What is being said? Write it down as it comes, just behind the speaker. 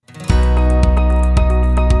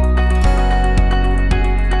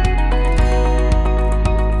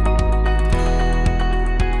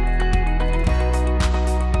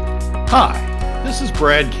Hi, this is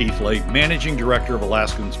Brad Keithley, Managing Director of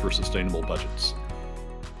Alaskans for Sustainable Budgets.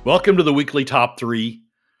 Welcome to the weekly Top 3,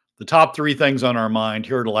 the top 3 things on our mind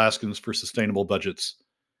here at Alaskans for Sustainable Budgets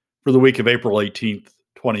for the week of April 18th,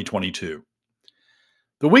 2022.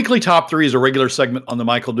 The weekly Top 3 is a regular segment on The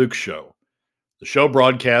Michael Dukes Show. The show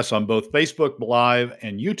broadcasts on both Facebook Live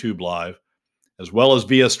and YouTube Live, as well as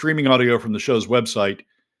via streaming audio from the show's website,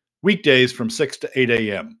 weekdays from 6 to 8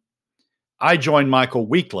 a.m. I join Michael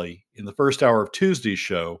weekly in the first hour of Tuesday's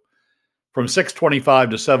show from 6:25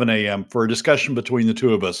 to 7 a.m. for a discussion between the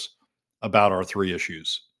two of us about our 3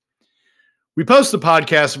 issues. We post the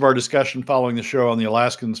podcast of our discussion following the show on the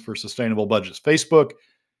Alaskans for Sustainable Budgets Facebook,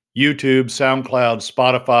 YouTube, SoundCloud,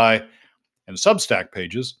 Spotify, and Substack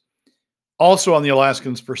pages, also on the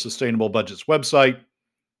Alaskans for Sustainable Budgets website,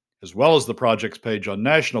 as well as the project's page on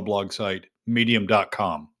national blog site,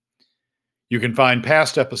 medium.com. You can find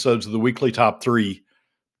past episodes of the weekly Top 3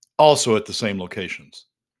 also at the same locations.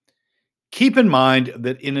 Keep in mind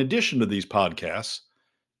that in addition to these podcasts,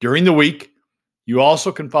 during the week, you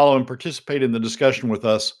also can follow and participate in the discussion with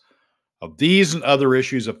us of these and other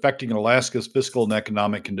issues affecting Alaska's fiscal and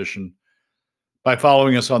economic condition by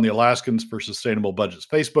following us on the Alaskans for Sustainable Budgets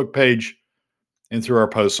Facebook page and through our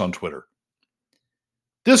posts on Twitter.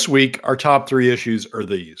 This week, our top 3 issues are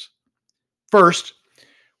these. First,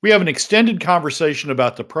 we have an extended conversation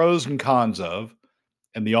about the pros and cons of,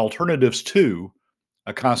 and the alternatives to,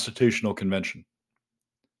 a constitutional convention.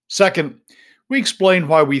 Second, we explain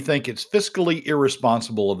why we think it's fiscally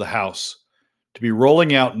irresponsible of the House to be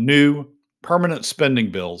rolling out new, permanent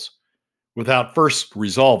spending bills without first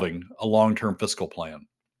resolving a long-term fiscal plan.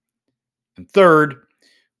 And third,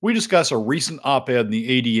 we discuss a recent op-ed in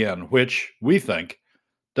the ADN, which, we think,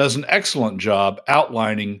 does an excellent job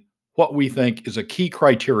outlining what we think is a key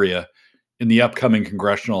criteria in the upcoming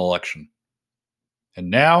congressional election. And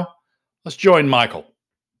now, let's join Michael.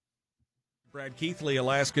 Brad Keithley,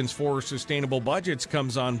 Alaskans for Sustainable Budgets,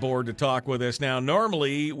 comes on board to talk with us. Now,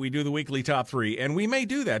 normally we do the weekly top 3, and we may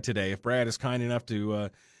do that today. If Brad is kind enough to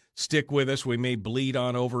stick with us, we may bleed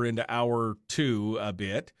on over into hour 2 a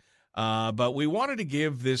bit. But we wanted to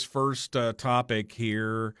give this first topic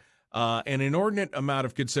here an inordinate amount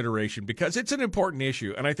of consideration because it's an important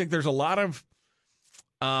issue, and I think there's a lot of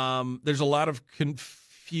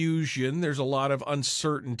confusion, there's a lot of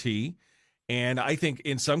uncertainty, and I think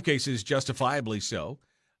in some cases justifiably so.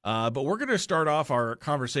 But we're going to start off our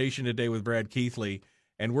conversation today with Brad Keithley,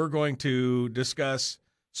 and we're going to discuss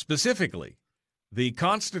specifically the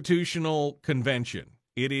Constitutional Convention.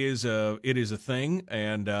 It is a thing,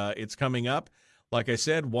 and it's coming up. Like I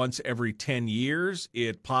said, once every 10 years,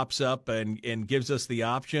 it pops up and gives us the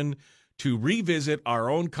option to revisit our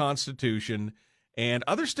own Constitution. And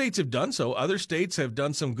other states have done so. Other states have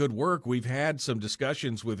done some good work. We've had some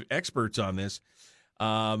discussions with experts on this.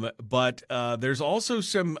 But there's also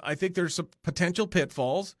some potential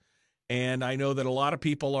pitfalls. And I know that a lot of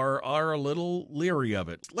people are a little leery of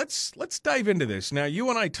it. Let's dive into this. Now, you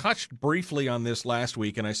and I touched briefly on this last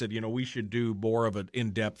week, and I said, we should do more of an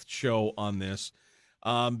in-depth show on this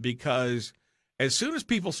because as soon as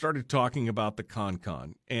people started talking about the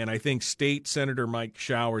CONCON, and I think State Senator Mike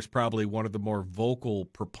Schauer is probably one of the more vocal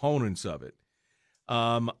proponents of it,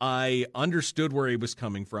 I understood where he was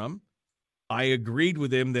coming from. I agreed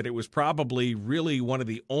with him that it was probably really one of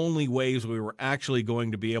the only ways we were actually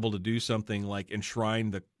going to be able to do something like enshrine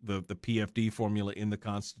the PFD formula in the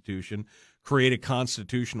Constitution, create a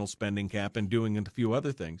constitutional spending cap, and doing a few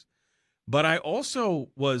other things. But I also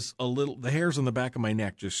was the hairs on the back of my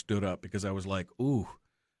neck just stood up because I was like, ooh,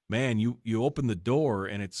 man, you open the door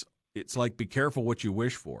and it's like be careful what you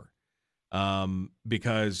wish for,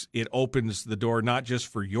 because it opens the door not just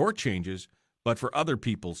for your changes, but for other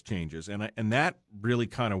people's changes. And that really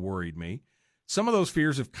kind of worried me. Some of those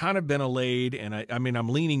fears have kind of been allayed, and I'm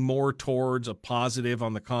leaning more towards a positive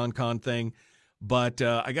on the CONCON thing, but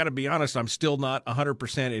I got to be honest, I'm still not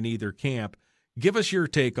 100% in either camp. Give us your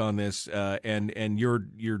take on this and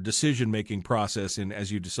your decision-making process as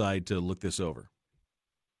you decide to look this over.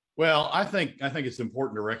 Well, I think it's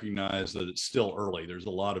important to recognize that it's still early. There's a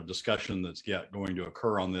lot of discussion that's going to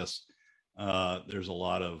occur on this. There's a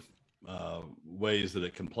lot of ways that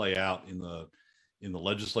it can play out in the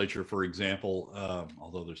legislature, for example,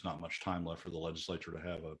 although there's not much time left for the legislature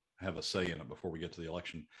to have a say in it before we get to the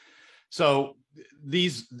election. So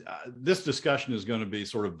this discussion is going to be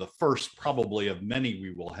sort of the first, probably, of many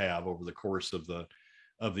we will have over the course of the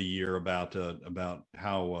year about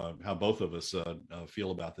how both of us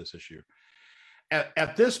feel about this issue.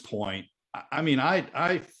 At this point,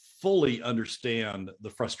 I fully understand the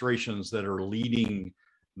frustrations that are leading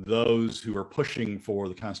those who are pushing for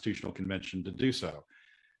the Constitutional Convention to do so.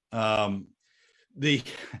 Um, the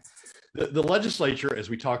legislature, as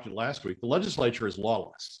we talked about last week, the legislature is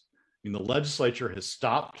lawless. I mean, the legislature has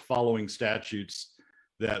stopped following statutes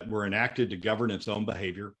that were enacted to govern its own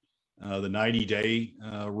behavior. The 90-day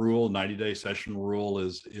rule, 90-day session rule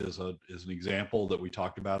is an example that we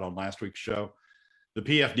talked about on last week's show. The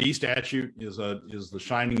PFD statute is the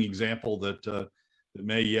shining example that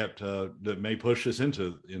may push us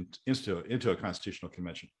into a constitutional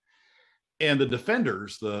convention. And the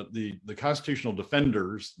defenders, the constitutional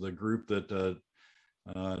defenders, the group that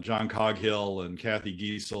John Coghill and Kathy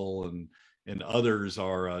Giesel and others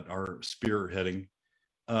are spearheading,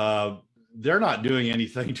 they're not doing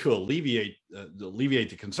anything to alleviate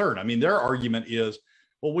the concern. I mean, their argument is,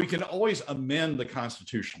 well, we can always amend the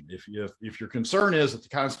Constitution. If your concern is that the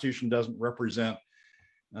Constitution doesn't represent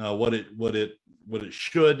what it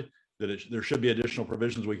should, there should be additional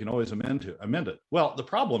provisions, we can always amend it. Well, the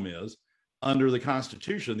problem is, under the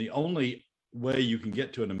Constitution, the only way you can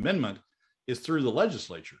get to an amendment is through the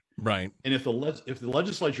legislature. Right. And if the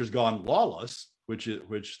legislature's gone lawless, which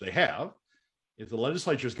they have, if the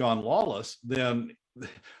legislature's gone lawless, then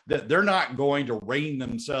they're not going to rein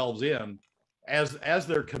themselves in as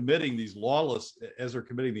they're committing these lawless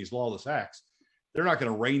acts. They're not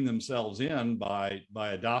going to rein themselves in by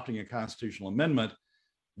adopting a constitutional amendment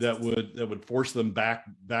that would force them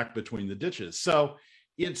back between the ditches. So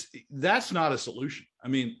that's not a solution. I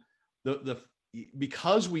mean,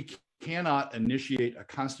 because we cannot initiate a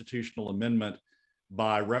constitutional amendment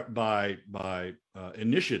by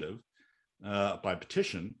initiative, by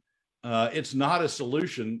petition, it's not a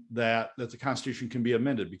solution that the Constitution can be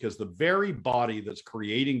amended, because the very body that's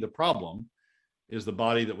creating the problem is the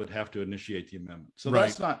body that would have to initiate the amendment. So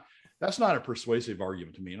right. That's not a persuasive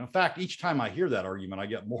argument to me. And in fact, each time I hear that argument, I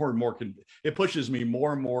get more and more, it pushes me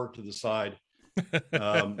more and more to the side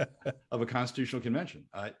of a constitutional convention.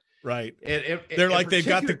 Right. They're like, they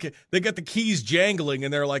got the keys jangling,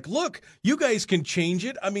 and they're like, look, you guys can change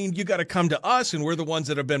it. I mean, you got to come to us, and we're the ones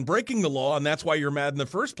that have been breaking the law, and that's why you're mad in the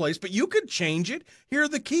first place. But you could change it. Here are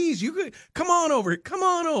the keys. You could come on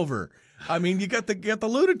over. I mean, you got the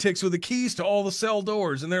lunatics with the keys to all the cell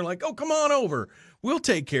doors, and they're like, oh, come on over. We'll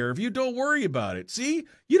take care of you. Don't worry about it. See,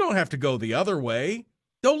 you don't have to go the other way.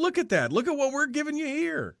 Don't look at that. Look at what we're giving you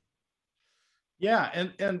here. Yeah,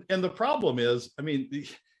 and the problem is, I mean,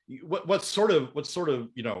 what sort of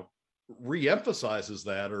reemphasizes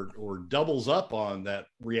that or doubles up on that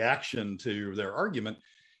reaction to their argument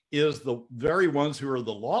is the very ones who are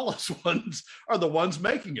the lawless ones are the ones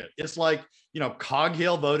making it. It's like,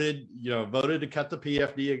 Coghill voted to cut the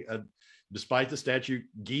PFD despite the statute.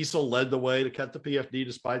 Giesel led the way to cut the PFD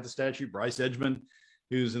despite the statute. Bryce Edgman,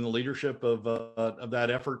 who's in the leadership of that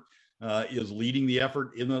effort, is leading the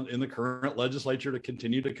effort in the current legislature to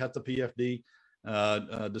continue to cut the PFD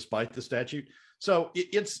despite the statute. So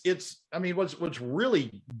it's I mean, what's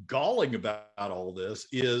really galling about all this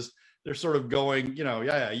is they're sort of going,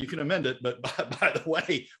 yeah, you can amend it, but by the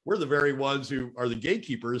way, we're the very ones who are the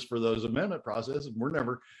gatekeepers for those amendment processes, and we're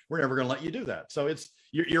never going to let you do that. So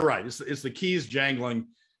you're right. It's the keys jangling,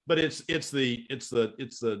 but it's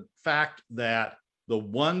the fact that the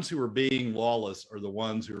ones who are being lawless are the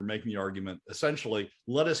ones who are making the argument, essentially,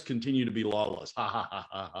 let us continue to be lawless. Ha ha ha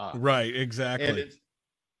ha ha. Right, exactly.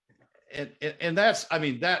 And that's, I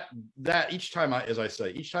mean, that each time I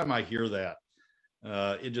hear that,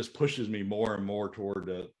 it just pushes me more and more toward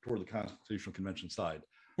the Constitutional Convention side.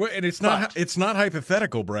 Well, and it's not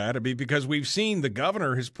hypothetical, Brad. I mean, because we've seen the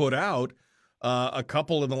governor has put out a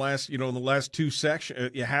couple in the last two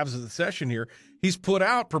halves of the session here. He's put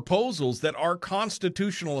out proposals that are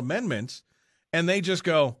constitutional amendments, and they just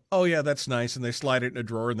go, oh, yeah, that's nice, and they slide it in a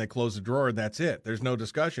drawer, and they close the drawer, and that's it. There's no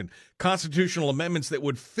discussion. Constitutional amendments that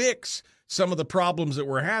would fix some of the problems that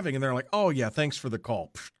we're having, and they're like, oh, yeah, thanks for the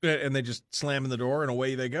call. And they just slam in the door, and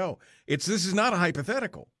away they go. This is not a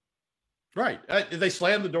hypothetical. Right. They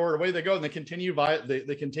slam the door, away they go, and they continue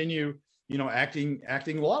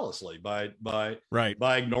acting lawlessly by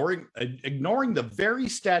ignoring the very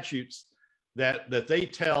statutes that they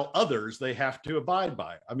tell others they have to abide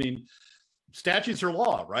by. I mean, statutes are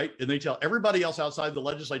law, right? And they tell everybody else outside the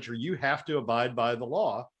legislature, you have to abide by the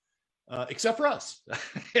law, except for us.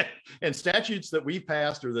 And statutes that we've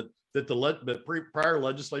passed or that prior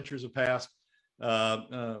legislatures have passed,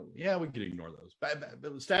 yeah, we can ignore those.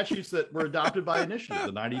 But statutes that were adopted by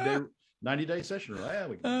initiative, the 90-day session rule, yeah,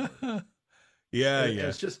 we can ignore those. Yeah.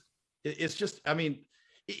 It's just, I mean,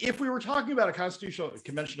 if we were talking about a constitutional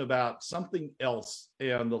convention about something else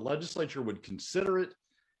and the legislature would consider it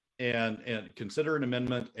and consider an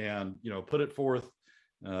amendment and, put it forth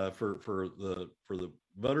for the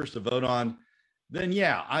voters to vote on, then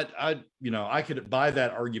yeah, I could buy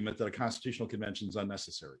that argument that a constitutional convention is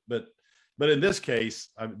unnecessary. But in this case,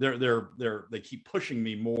 they keep pushing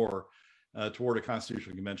me more toward a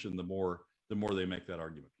constitutional convention the more they make that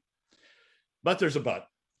argument. But there's a but.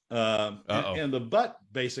 And the but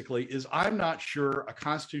basically is I'm not sure a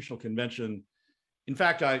constitutional convention. In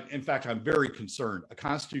fact, I'm very concerned. A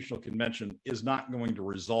constitutional convention is not going to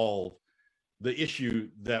resolve the issue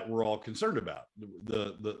that we're all concerned about,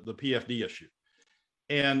 the PFD issue.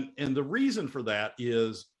 And the reason for that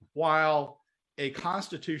is while the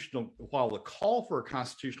call for a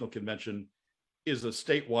constitutional convention is a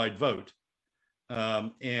statewide vote,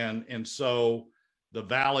 and so the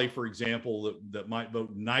Valley, for example, that might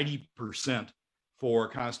vote 90% for a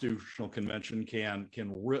constitutional convention can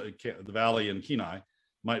the Valley and Kenai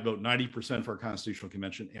might vote 90% for a constitutional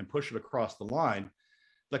convention and push it across the line.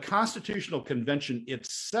 The Constitutional Convention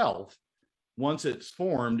itself, once it's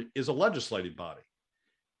formed, is a legislative body.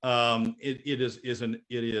 It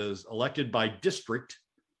is elected by district.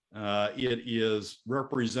 It is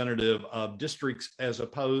representative of districts as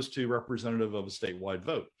opposed to representative of a statewide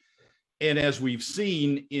vote. And as we've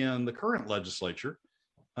seen in the current legislature,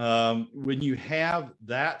 when you have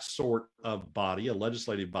that sort of body, a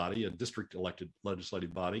legislative body, a district elected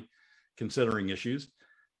legislative body, considering issues,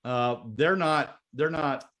 they're not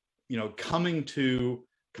coming to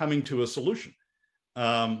a solution.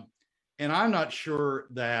 And I'm not sure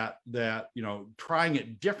that trying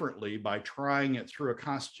it differently by trying it through a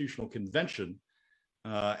constitutional convention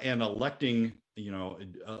and electing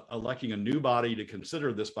a new body to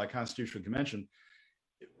consider this by constitutional convention,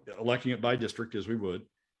 electing it by district as we would,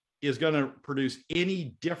 is going to produce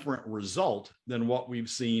any different result than what we've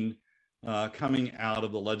seen coming out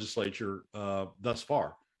of the legislature thus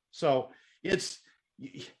far. So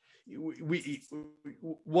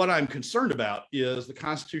what I'm concerned about is the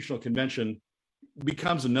Constitutional Convention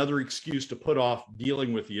becomes another excuse to put off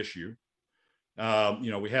dealing with the issue.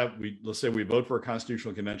 Let's say we vote for a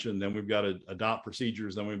constitutional convention, then we've got to adopt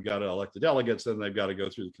procedures, then we've got to elect the delegates, then they've got to go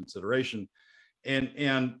through the consideration.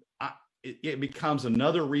 It becomes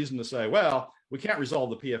another reason to say, well, we can't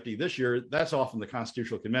resolve the PFD this year. That's off in the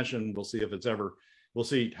Constitutional Convention. We'll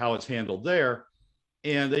see how it's handled there.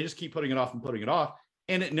 And they just keep putting it off and putting it off.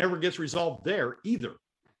 And it never gets resolved there either.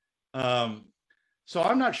 So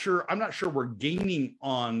I'm not sure we're gaining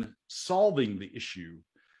on solving the issue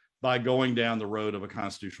by going down the road of a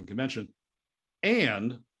constitutional convention.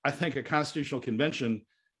 And I think a constitutional convention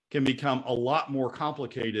can become a lot more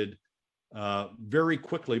complicated very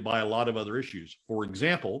quickly by a lot of other issues. For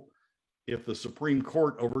example, if the Supreme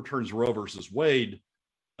Court overturns Roe versus Wade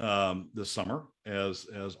this summer, as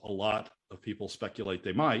a lot of people speculate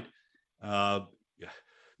they might,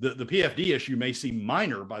 the PFD issue may seem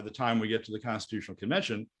minor by the time we get to the Constitutional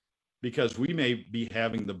Convention, because we may be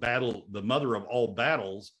having the mother of all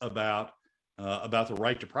battles about the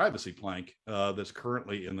right to privacy plank that's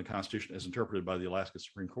currently in the Constitution as interpreted by the Alaska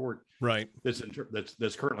Supreme Court. Right.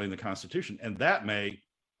 That's currently in the Constitution, and that may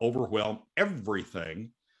overwhelm everything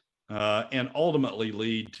and ultimately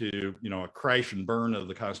lead to a crash and burn of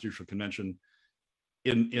the Constitutional Convention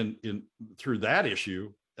in through that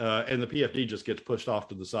issue, and the PFD just gets pushed off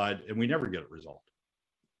to the side, and we never get it resolved.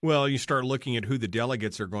 Well, you start looking at who the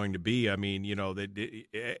delegates are going to be. I mean,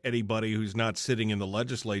 anybody who's not sitting in the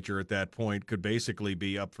legislature at that point could basically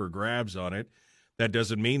be up for grabs on it. That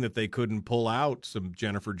doesn't mean that they couldn't pull out some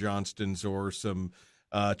Jennifer Johnstons or some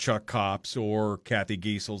Chuck Copps or Kathy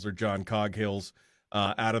Giesels or John Coghills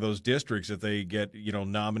out of those districts if they get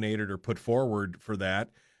nominated or put forward for that.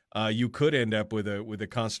 You could end up with a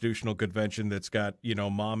constitutional convention that's got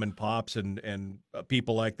mom and pops and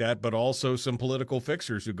people like that, but also some political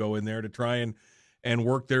fixers who go in there to try and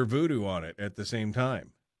work their voodoo on it at the same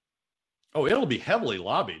time. Oh, it'll be heavily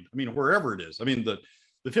lobbied. I mean, wherever it is. I mean, the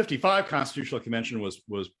 55 Constitutional Convention was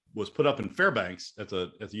put up in Fairbanks at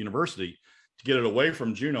the university to get it away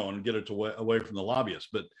from Juneau and get it away from the lobbyists.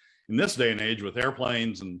 But in this day and age, with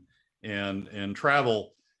airplanes and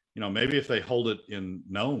travel, maybe if they hold it in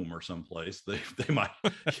Nome or someplace, they might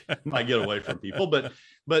get away from people.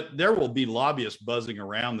 But there will be lobbyists buzzing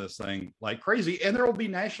around this thing like crazy, and there will be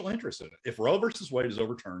national interest in it. If Roe versus Wade is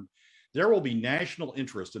overturned, there will be national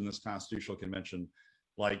interest in this Constitutional Convention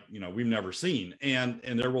like we've never seen, and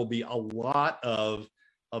there will be a lot of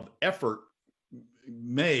effort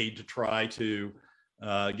made to try to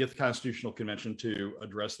get the Constitutional Convention to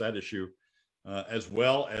address that issue. As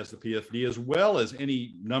well as the PFD, as well as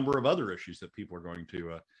any number of other issues that people are going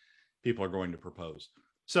to propose.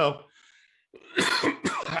 So,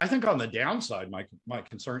 I think on the downside, my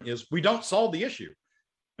concern is we don't solve the issue.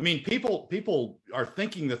 I mean, people are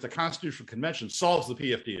thinking that the Constitutional Convention solves the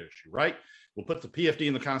PFD issue, right? We'll put the PFD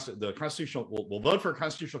in the Constitutional. We'll vote for a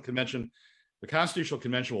Constitutional Convention. The Constitutional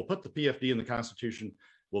Convention will put the PFD in the Constitution.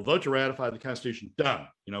 We'll vote to ratify the Constitution. Done.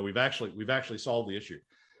 We've actually solved the issue.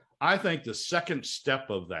 I think the second step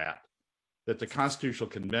of that the Constitutional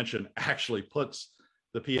Convention actually puts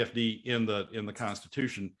the PFD in the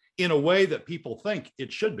Constitution in a way that people think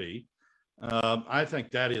it should be. I think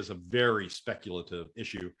that is a very speculative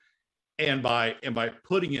issue, and by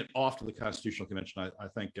putting it off to the Constitutional Convention, I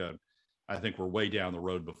think we're way down the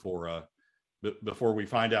road before we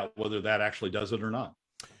find out whether that actually does it or not.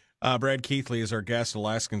 Brad Keithley is our guest,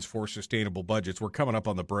 Alaskans for Sustainable Budgets. We're coming up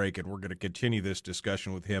on the break, and we're going to continue this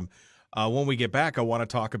discussion with him. When we get back, I want to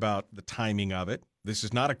talk about the timing of it. This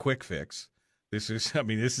is not a quick fix. This is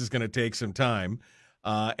going to take some time.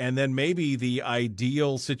 And then maybe the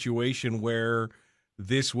ideal situation where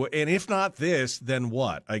this would, and if not this, then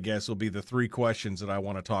what? I guess will be the three questions that I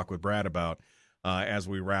want to talk with Brad about as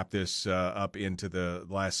we wrap this up into the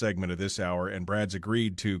last segment of this hour. And Brad's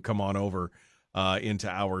agreed to come on over into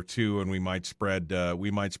hour two, and we might spread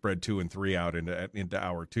 2 and 3 out into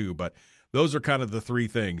hour two. But those are kind of the three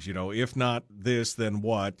things, if not this, then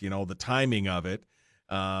what? The timing of it.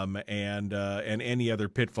 And any other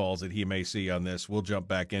pitfalls that he may see on this. We'll jump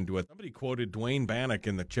back into it. Somebody quoted Dwayne Bannock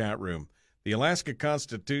in the chat room. The Alaska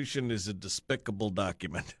Constitution is a despicable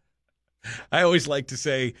document. I always like to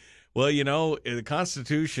say, well, the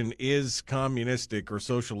Constitution is communistic or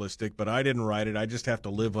socialistic, but I didn't write it. I just have to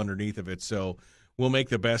live underneath of it. So we'll make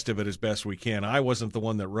the best of it as best we can. I wasn't the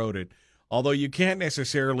one that wrote it, although you can't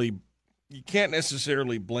necessarily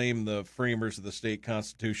blame the framers of the state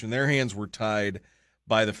constitution. Their hands were tied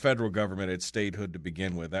by the federal government at statehood to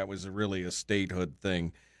begin with. That was really a statehood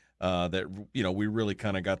thing that we really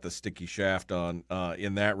kind of got the sticky shaft on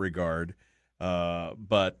in that regard.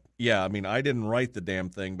 But yeah, I mean, I didn't write the damn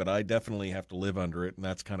thing, but I definitely have to live under it, and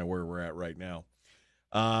that's kind of where we're at right now.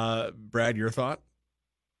 Brad, your thought?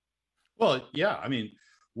 Well, yeah, I mean,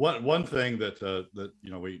 one thing that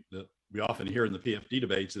we often hear in the PFD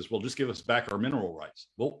debates is, well, just give us back our mineral rights.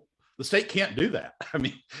 Well, the state can't do that. I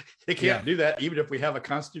mean, it can't do that even if we have a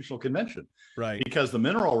constitutional convention, right? Because the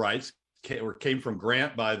mineral rights came from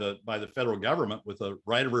grant by the federal government with a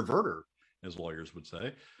right of reverter, as lawyers would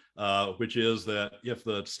say, which is that if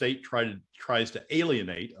the state tries to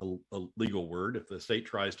alienate, a legal word, if the state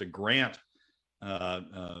tries to grant,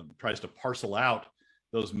 tries to parcel out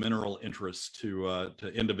those mineral interests to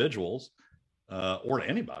individuals or to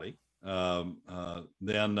anybody,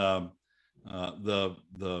 then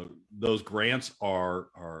those grants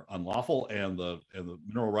are unlawful, and the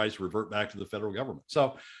mineral rights revert back to the federal government.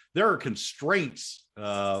 So there are constraints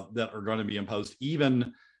that are going to be imposed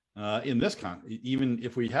even even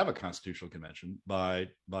if we have a constitutional convention by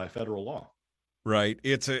federal law. Right.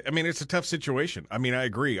 It's a tough situation. I mean, I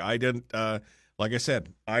agree. I didn't like I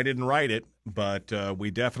said, I didn't write it, but we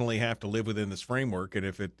definitely have to live within this framework. And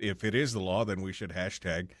if it is the law, then we should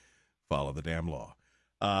hashtag follow the damn law.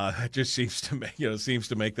 It just seems to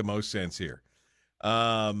make the most sense here.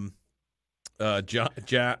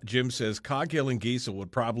 Jim says Coghill and Giesel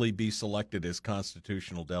would probably be selected as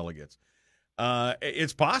constitutional delegates.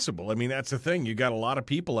 It's possible. I mean, that's the thing. You got a lot of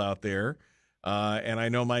people out there, and I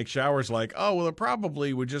know Mike Shower's like, oh, well, they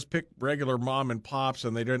probably would just pick regular mom and pops,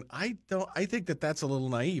 and they don't. I think that's a little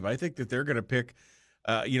naive. I think that they're going to pick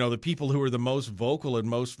the people who are the most vocal and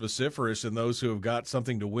most vociferous, and those who have got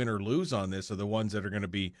something to win or lose on this are the ones that are going to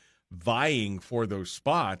be vying for those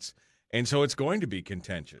spots. And so it's going to be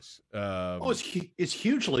contentious. It's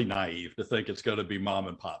hugely naive to think it's going to be mom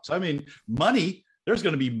and pops. I mean, there's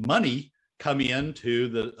going to be money come into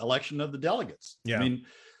the election of the delegates. Yeah. I mean,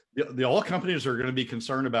 the oil companies are going to be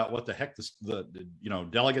concerned about what the heck the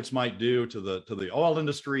delegates might do to the oil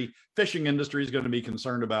industry. Fishing industry is going to be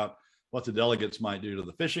concerned about what the delegates might do to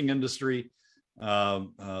the fishing industry.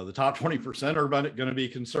 The top 20% are going to be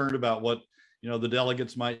concerned about what the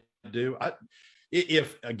delegates might do.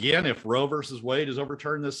 If Roe versus Wade is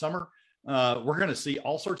overturned this summer, we're going to see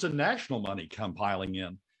all sorts of national money come piling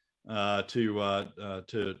in to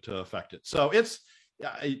affect it. So it's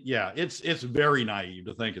very naive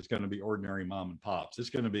to think it's going to be ordinary mom and pops. There's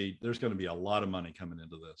going to be a lot of money coming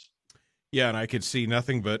into this. Yeah, and I could see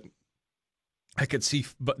nothing but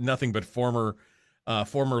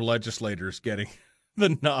former legislators getting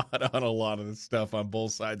the nod on a lot of this stuff on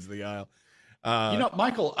both sides of the aisle.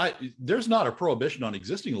 Michael, there's not a prohibition on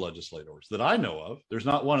existing legislators that I know of. There's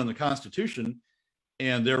not one in the Constitution,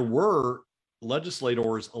 and there were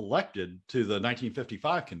legislators elected to the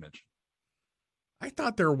 1955 convention. I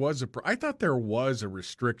thought there was a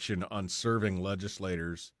restriction on serving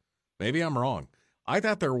legislators. Maybe I'm wrong. I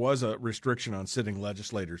thought there was a restriction on sitting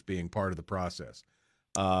legislators being part of the process.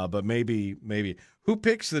 But maybe who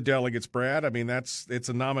picks the delegates, Brad? I mean, it's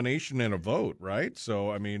a nomination and a vote, right?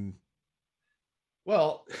 So, I mean,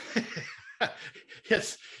 Well,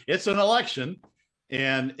 it's an election,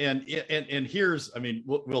 and here's, I mean,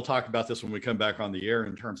 we'll talk about this when we come back on the air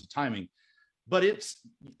in terms of timing, but it's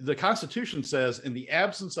the Constitution says in the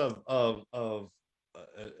absence of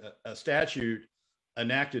a statute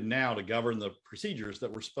enacted now to govern the procedures,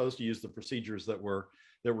 that we're supposed to use the procedures that were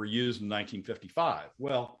used in 1955.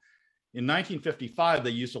 Well, in 1955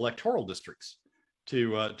 they used electoral districts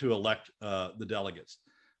to elect the delegates,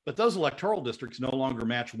 but those electoral districts no longer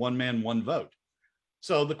match one man, one vote.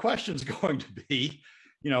 So the question is going to be,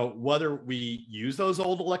 whether we use those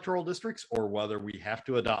old electoral districts or whether we have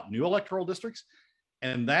to adopt new electoral districts.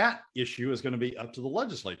 And that issue is going to be up to the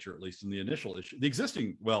legislature, at least in the initial issue. The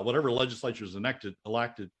existing, whatever legislature is elected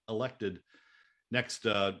next,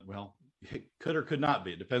 it could or could not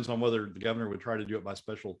be. It depends on whether the governor would try to do it by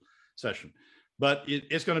special session. But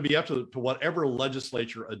it's going to be up to whatever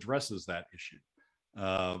legislature addresses that issue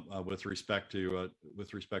with respect to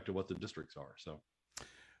what the districts are. So.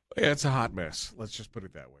 Yeah, it's a hot mess. Let's just put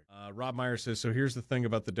it that way. Rob Meyer says, so here's the thing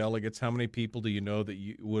about the delegates. How many people do you know that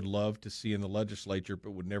you would love to see in the legislature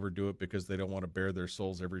but would never do it because they don't want to bare their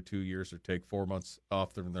souls every 2 years or take 4 months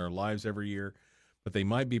off from their lives every year? But they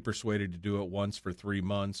might be persuaded to do it once for 3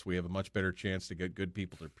 months. We have a much better chance to get good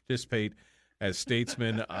people to participate as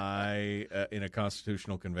statesmen in a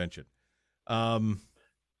constitutional convention. Well,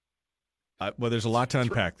 there's a lot to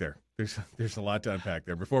unpack there. There's a lot to unpack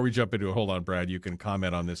there. Before we jump into it, hold on, Brad. You can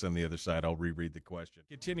comment on this on the other side. I'll reread the question.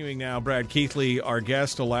 Continuing now, Brad Keithley, our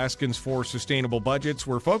guest, Alaskans for Sustainable Budgets.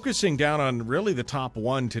 We're focusing down on really the top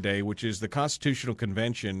one today, which is the Constitutional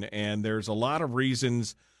Convention. And there's a lot of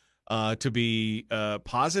reasons to be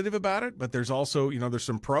positive about it, but there's also, there's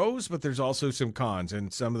some pros, but there's also some cons,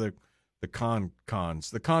 and some of the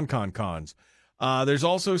cons. There's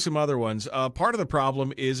also some other ones. Part of the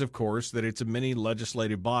problem is, of course, that it's a mini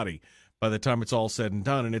legislative body by the time it's all said and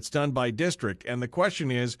done, and it's done by district. And the question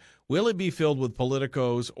is, will it be filled with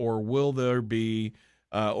politicos, or will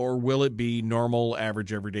it be normal,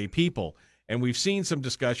 average, everyday people? And we've seen some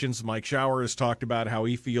discussions. Mike Shower has talked about how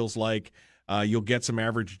he feels like you'll get some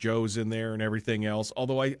average Joes in there and everything else,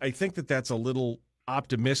 although I think that's a little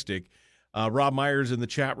optimistic. Rob Myers in the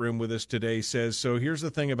chat room with us today says, so here's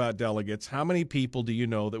the thing about delegates. How many people do you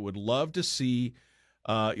know that would love to see,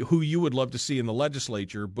 who you would love to see in the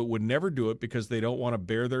legislature, but would never do it because they don't want to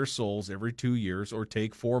bare their souls every 2 years or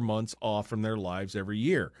take 4 months off from their lives every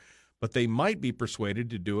year? But they might be persuaded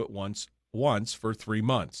to do it once for 3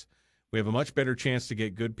 months. We have a much better chance to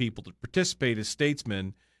get good people to participate as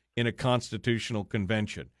statesmen in a constitutional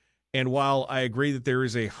convention. And while I agree that there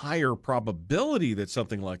is a higher probability that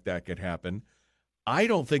something like that could happen, I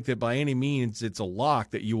don't think that by any means it's a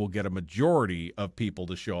lock that you will get a majority of people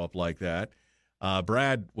to show up like that.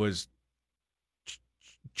 Brad was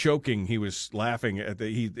choking. He was laughing at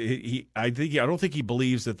the I don't think he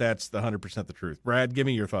believes that that's the 100% the truth. Brad, give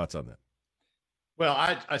me your thoughts on that. Well,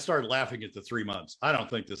 I started laughing at the 3 months. I don't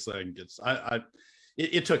think this thing gets.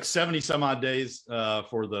 It took 70 some odd days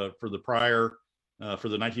for the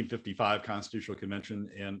 1955 Constitutional Convention,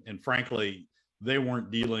 and frankly, they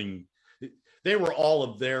weren't dealing. They were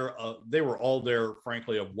all there,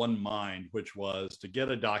 frankly, of one mind, which was to get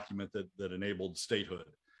a document that enabled statehood,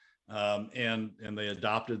 and they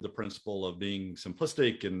adopted the principle of being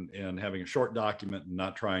simplistic and having a short document and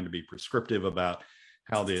not trying to be prescriptive about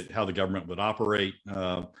how the government would operate.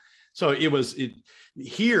 So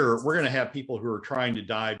here we're going to have people who are trying to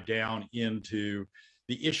dive down into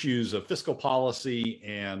the issues of fiscal policy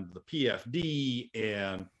and the PFD,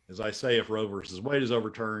 and as I say, if Roe versus Wade is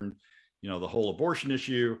overturned, the whole abortion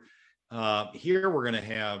issue. Here we're going to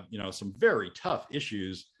have some very tough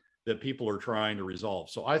issues that people are trying to resolve.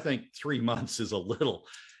 So I think 3 months is a little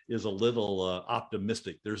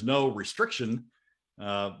optimistic. There's no restriction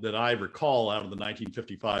that I recall out of the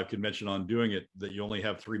 1955 convention on doing it, that you only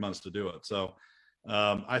have 3 months to do it. So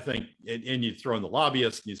I think, and you throw in the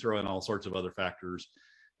lobbyists, you throw in all sorts of other factors.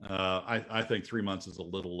 I think 3 months is a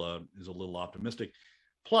little optimistic.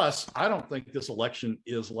 Plus, I don't think this election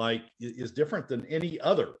is different than any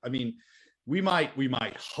other. I mean, we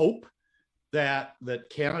might hope that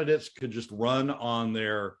candidates could just run on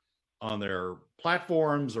their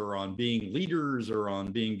platforms, or on being leaders, or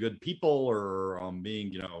on being good people, or on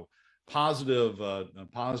being positive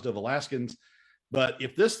Alaskans. But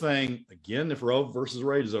if this thing, again, if Roe versus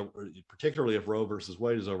Wade is over, particularly if Roe versus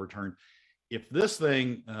Wade is overturned, if this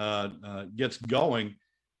thing gets going,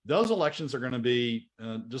 those elections are going to be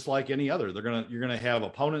just like any other. You're going to have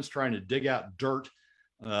opponents trying to dig out dirt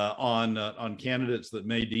on candidates that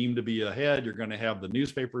may deem to be ahead. You're going to have the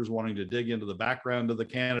newspapers wanting to dig into the background of the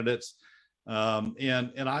candidates,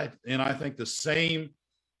 and I think the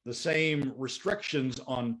same restrictions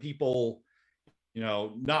on people,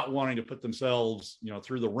 not wanting to put themselves,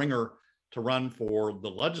 through the ringer to run for the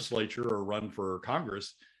legislature or run for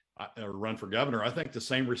Congress or run for governor. I think the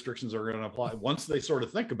same restrictions are going to apply once they sort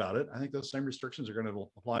of think about it. I think those same restrictions are going to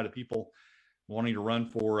apply to people wanting to run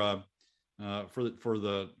for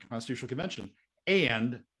the Constitutional Convention.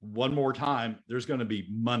 And one more time, there's going to be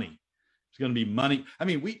money. There's going to be money. I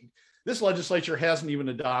mean, this legislature hasn't even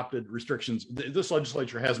adopted restrictions. This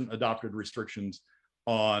legislature hasn't adopted restrictions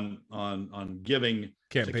on giving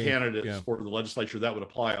to candidates for the legislature. That would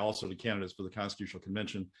apply also to candidates for the Constitutional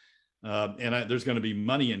Convention. There's going to be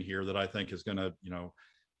money in here that I think is going to,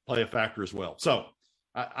 play a factor as well. So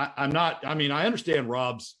I understand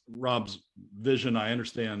Rob's vision. I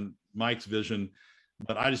understand Mike's vision,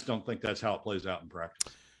 but I just don't think that's how it plays out in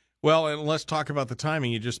practice. Well, and let's talk about the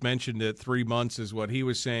timing. You just mentioned that 3 months is what he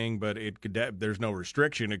was saying, but there's no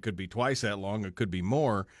restriction. It could be twice that long. It could be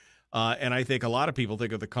more. And I think a lot of people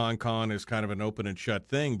think of the con as kind of an open and shut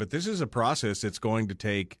thing, but this is a process that's going to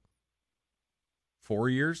take 4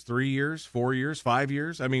 years, 3 years, 4 years, 5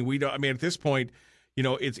 years. I mean, at this point,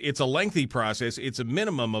 it's a lengthy process. It's a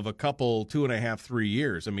minimum of a couple, 2.5, 3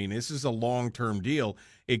 years. I mean, this is a long-term deal.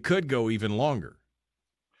 It could go even longer.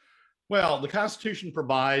 Well, the Constitution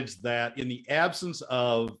provides that in the absence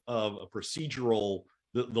of a procedural,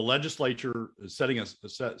 the legislature is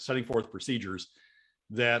setting forth procedures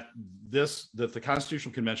that the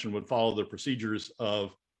Constitutional Convention would follow the procedures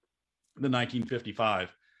of the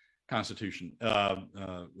 1955 Constitution,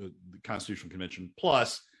 the Constitutional Convention.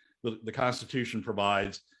 Plus, the Constitution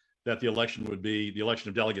provides that the election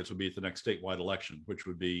of delegates would be at the next statewide election, which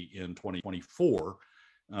would be in 2024.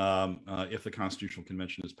 If the Constitutional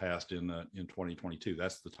Convention is passed in 2022,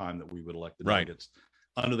 that's the time that we would elect the delegates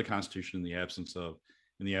under the Constitution in the absence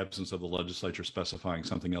of the legislature specifying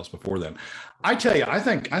something else before then. I tell you, I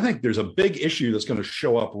think there's a big issue that's going to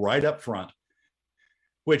show up right up front,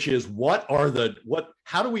 which is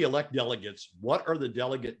how do we elect delegates? What are the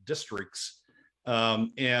delegate districts?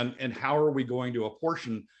 And how are we going to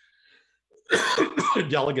apportion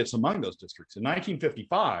delegates among those districts? In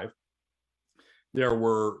 1955,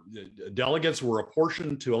 delegates were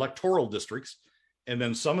apportioned to electoral districts, and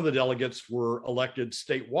then some of the delegates were elected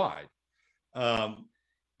statewide.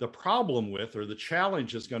 The problem or the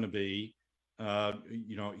challenge is going to be,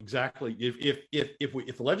 exactly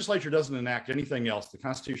if the legislature doesn't enact anything else, the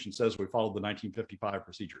Constitution says we follow the 1955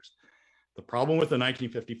 procedures. The problem with the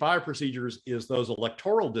 1955 procedures is those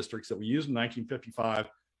electoral districts that we used in 1955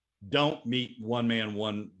 don't meet one man,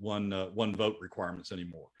 one vote requirements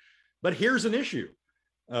anymore. But here's an issue.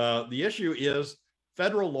 The issue is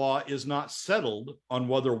federal law is not settled on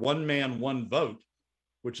whether one man, one vote,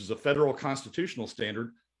 which is a federal constitutional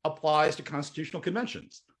standard, applies to constitutional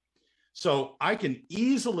conventions. So I can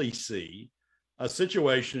easily see a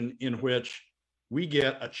situation in which we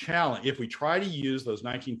get a challenge. If we try to use those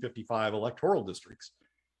 1955 electoral districts,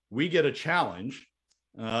 we get a challenge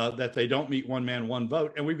that they don't meet one man, one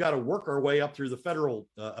vote. And we've got to work our way up through the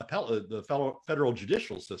federal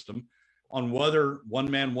judicial system on whether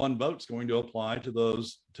one man, one vote is going to apply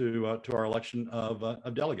to our election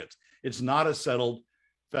of delegates. It's not a settled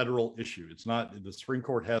federal issue. It's not, the Supreme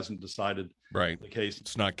Court hasn't decided the case.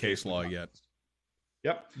 It's not case law yet.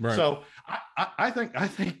 Yep. Right. So I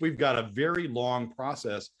think we've got a very long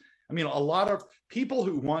process. I mean, a lot of people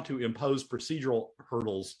who want to impose procedural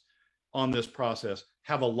hurdles on this process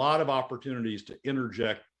have a lot of opportunities to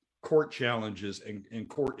interject court challenges and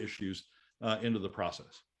court issues into the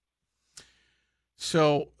process.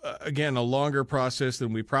 So, again, a longer process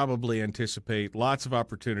than we probably anticipate, lots of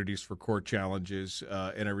opportunities for court challenges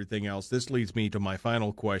and everything else. This leads me to my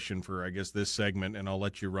final question for, I guess, this segment, and I'll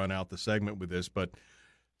let you run out the segment with this. But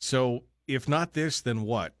so if not this, then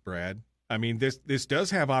what, Brad? I mean, this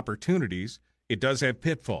does have opportunities. It does have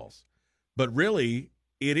pitfalls. But really,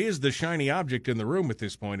 it is the shiny object in the room at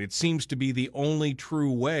this point. It seems to be the only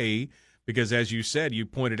true way. Because, as you said, you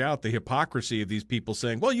pointed out the hypocrisy of these people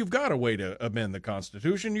saying, well, you've got a way to amend the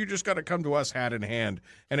Constitution. You just got to come to us hat in hand.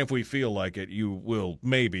 And if we feel like it,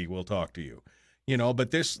 we'll talk to you.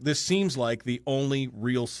 But this seems like the only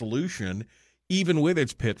real solution, even with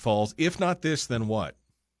its pitfalls. If not this, then what?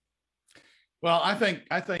 Well, I think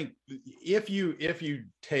if you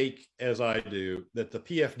take, as I do, that the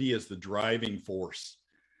PFD is the driving force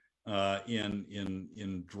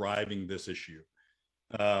in driving this issue,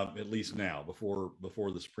 at least now, before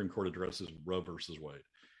the Supreme Court addresses Roe versus Wade.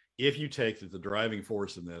 If you take that the driving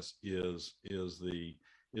force in this is the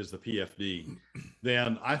PFD,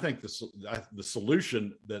 then I think the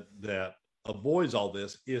solution that avoids all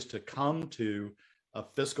this is to come to a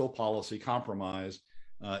fiscal policy compromise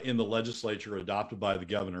in the legislature adopted by the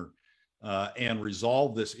governor and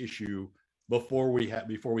resolve this issue before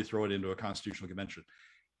we throw it into a constitutional convention.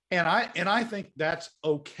 And I think that's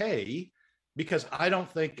okay, because I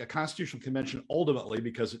don't think a constitutional convention ultimately,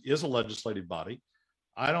 because it is a legislative body,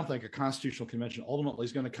 I don't think a constitutional convention ultimately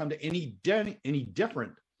is going to come to any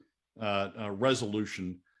different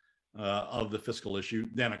resolution of the fiscal issue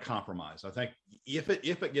than a compromise. I think if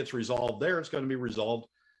it gets resolved there, it's going to be resolved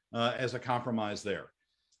as a compromise there.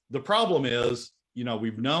 The problem is,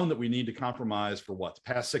 we've known that we need to compromise for the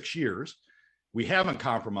past 6 years. We haven't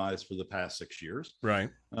compromised for the past 6 years. Right.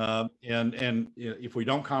 And if we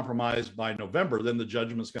don't compromise by November, then the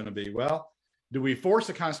judgment's going to be, well, do we vote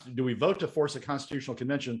to force a constitutional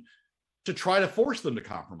convention to try to force them to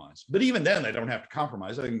compromise? But even then, they don't have to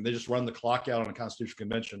compromise. I think they just run the clock out on a constitutional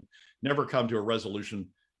convention, never come to a resolution,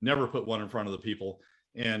 never put one in front of the people.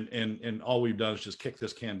 And all we've done is just kick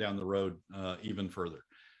this can down the road even further.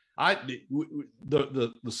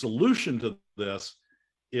 The solution to this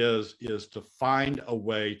is to find a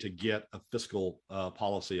way to get a fiscal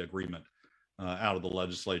policy agreement out of the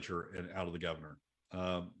legislature and out of the governor.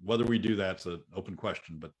 Whether we do that's an open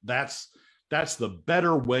question, but that's the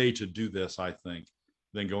better way to do this, I think,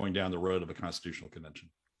 than going down the road of a constitutional convention.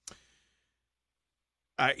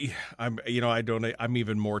 I'm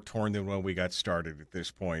even more torn than when we got started at this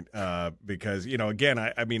point, because, again,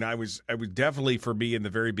 I was definitely, for me in the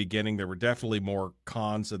very beginning, there were definitely more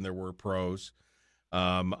cons than there were pros.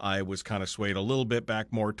 I was kind of swayed a little bit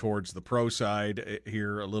back more towards the pro side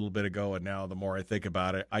here a little bit ago. And now the more I think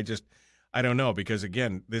about it, I don't know, because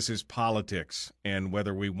again, this is politics, and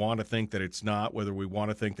whether we want to think that it's not, whether we want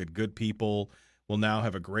to think that good people will now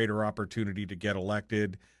have a greater opportunity to get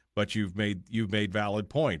elected. But you've made valid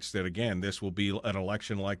points that, again, this will be an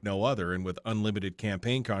election like no other, and with unlimited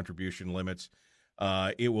campaign contribution limits,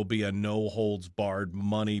 it will be a no-holds-barred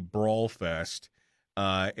money brawl fest,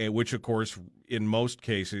 which, of course, in most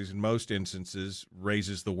cases, in most instances,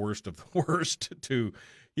 raises the worst of the worst to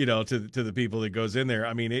the people that goes in there.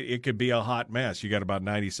 I mean, it could be a hot mess. You got about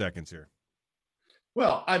 90 seconds here.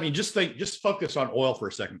 Well, I mean, just focus on oil for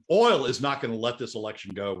a second. Oil is not going to let this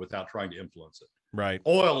election go without trying to influence it. Right.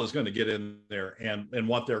 Oil is going to get in there and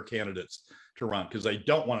want their candidates to run, because they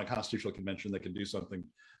don't want a constitutional convention that can do something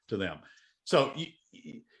to them. So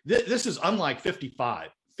this is unlike 55.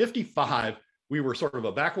 55, we were sort of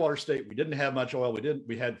a backwater state. We didn't have much oil.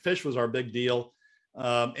 We had fish was our big deal.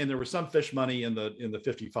 And there was some fish money in the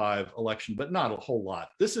 55 election, but not a whole lot.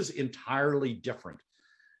 This is entirely different.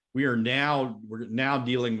 We're now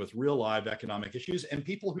dealing with real live economic issues, and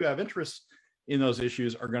people who have interests in those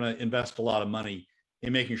issues are going to invest a lot of money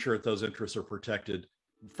in making sure that those interests are protected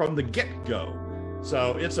from the get-go.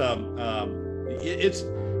 So it's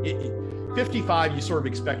 55. You sort of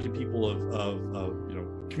expected people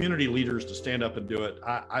of community leaders to stand up and do it.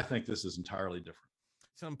 I think this is entirely different.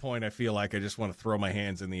 At some point, I feel like I just want to throw my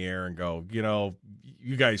hands in the air and go,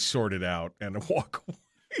 you guys sort it out and walk away.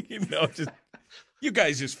 You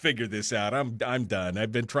guys just figure this out. I'm done.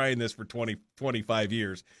 I've been trying this for 25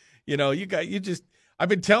 years. I've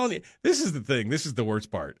been telling you, this is the thing. This is the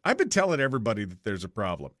worst part. I've been telling everybody that there's a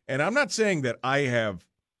problem. And I'm not saying that I have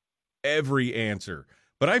every answer,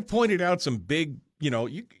 but I've pointed out some big,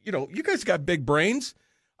 you guys got big brains.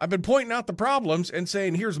 I've been pointing out the problems and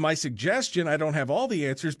saying, here's my suggestion. I don't have all the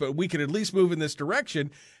answers, but we can at least move in this direction.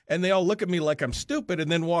 And they all look at me like I'm stupid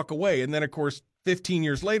and then walk away. And then, of course, 15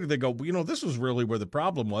 years later, they go, this was really where the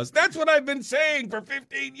problem was. That's what I've been saying for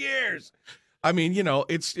 15 years. I mean,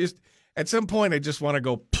 it's just at some point I just want to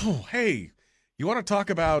go, hey, you want to talk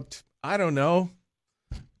about, I don't know,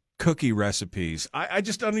 cookie recipes. I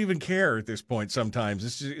just don't even care at this point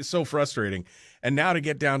sometimes. It's so frustrating. And now to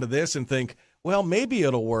get down to this and think, well, maybe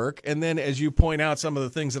it'll work. And then as you point out some of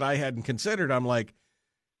the things that I hadn't considered, I'm like,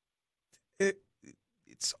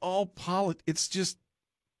 it's all it's just,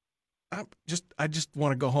 I just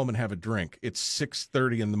want to go home and have a drink. It's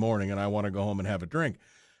 6:30 in the morning and I want to go home and have a drink.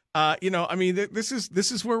 This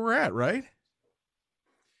is where we're at, right?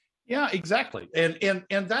 Yeah, exactly. And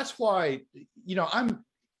that's why,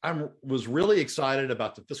 I was really excited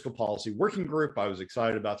about the fiscal policy working group. I was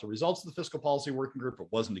excited about the results of the fiscal policy working group. It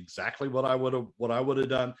wasn't exactly what I would have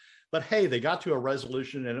done, but hey, they got to a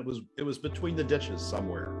resolution, and it was between the ditches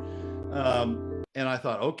somewhere. And I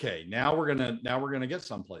thought, okay, now we're gonna get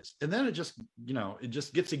someplace. And then it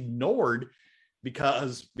just gets ignored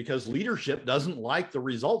because leadership doesn't like the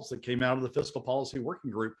results that came out of the fiscal policy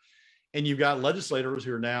working group. And you've got legislators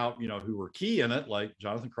who are now, who were key in it, like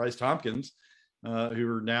Jonathan Christ Tompkins, who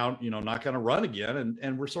are now, not going to run again.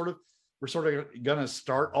 And we're sort of going to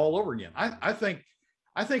start all over again. I think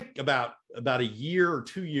about a year or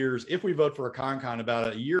 2 years, if we vote for a con,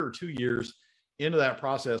 about a year or 2 years into that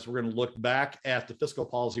process, we're going to look back at the fiscal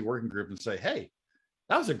policy working group and say, hey,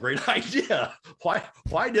 that was a great idea.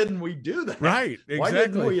 Why didn't we do that? Right. Exactly. Why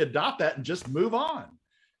didn't we adopt that and just move on?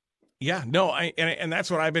 Yeah, no, and that's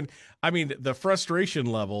what the frustration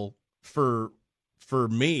level for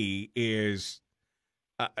me is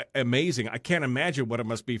amazing. I can't imagine what it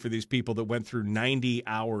must be for these people that went through 90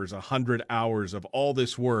 hours, 100 hours of all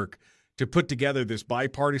this work to put together this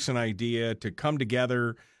bipartisan idea, to come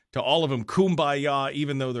together, to all of them kumbaya,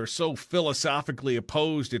 even though they're so philosophically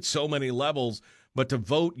opposed at so many levels, but to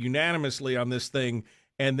vote unanimously on this thing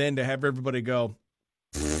and then to have everybody go,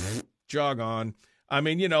 jog on. I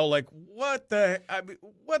mean, what the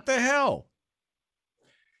hell?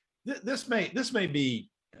 This may be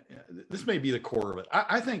the core of it.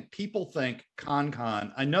 I think people think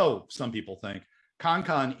con. I know some people think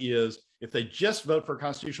con is if they just vote for a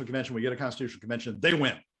constitutional convention, we get a constitutional convention, they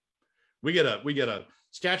win. We get a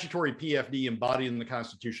statutory PFD embodied in the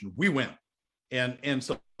Constitution, we win. And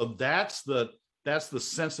so that's the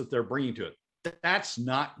sense that they're bringing to it. That's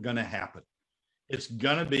not going to happen. It's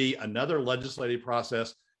going to be another legislative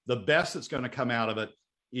process. The best that's going to come out of it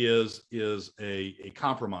is a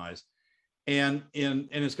compromise, and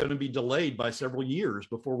it's going to be delayed by several years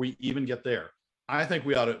before we even get there. I think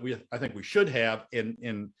we should have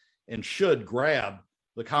and should grab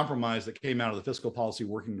the compromise that came out of the fiscal policy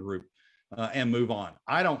working group and move on.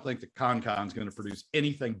 I don't think the con is going to produce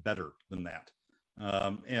anything better than that,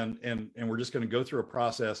 and we're just going to go through a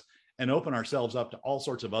process and open ourselves up to all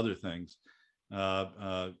sorts of other things.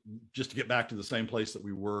 Just to get back to the same place that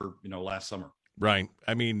we were, last summer. Right.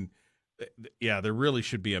 I mean, yeah, there really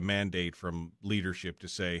should be a mandate from leadership to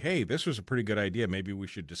say, hey, this was a pretty good idea. Maybe we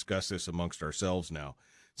should discuss this amongst ourselves now,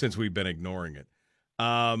 since we've been ignoring it.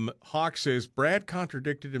 Hawk says, Brad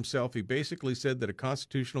contradicted himself. He basically said that a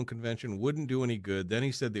constitutional convention wouldn't do any good. Then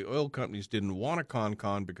he said the oil companies didn't want a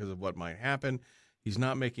con because of what might happen. He's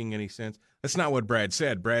not making any sense. That's not what Brad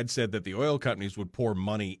said. Brad said that the oil companies would pour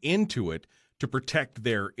money into it to protect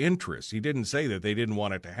their interests. He didn't say that they didn't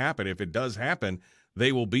want it to happen. If it does happen,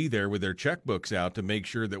 they will be there with their checkbooks out to make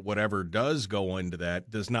sure that whatever does go into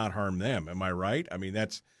that does not harm them. Am I right? I mean,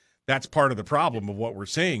 that's part of the problem of what we're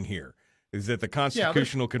saying here, is that the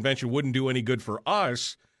Constitutional Convention wouldn't do any good for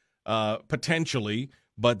us, potentially,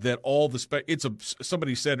 but that all the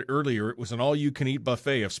somebody said earlier, it was an all-you-can-eat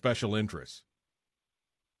buffet of special interests.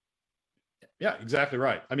 Yeah, exactly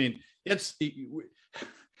right. I mean,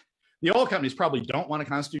 the oil companies probably don't want a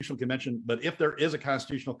constitutional convention, but if there is a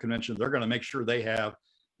constitutional convention, they're going to make sure they have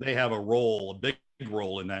a role, a big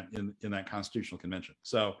role in that constitutional convention.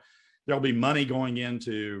 So there'll be money going in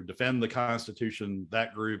to defend the Constitution,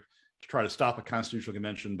 that group, to try to stop a constitutional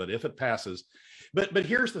convention. But if it passes, but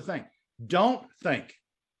here's the thing: don't think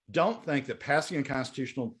that passing a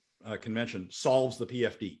constitutional convention solves the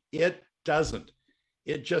PFD. It doesn't.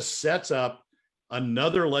 It just sets up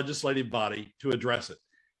another legislative body to address it.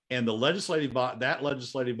 And the legislative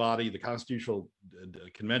body, the Constitutional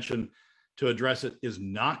Convention, to address it is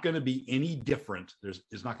not going to be any different.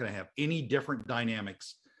 Is not going to have any different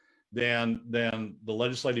dynamics than the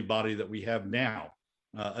legislative body that we have now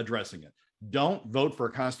addressing it. Don't vote for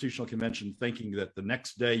a Constitutional Convention thinking that the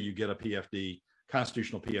next day you get a PFD,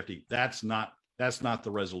 constitutional PFD. That's not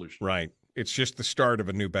the resolution. Right. It's just the start of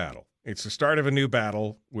a new battle. It's the start of a new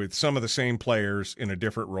battle with some of the same players in a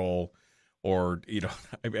different role. Or,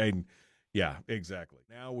 yeah, exactly.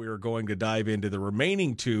 Now we are going to dive into the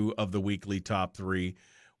remaining two of the weekly top three,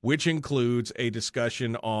 which includes a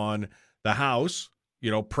discussion on the House,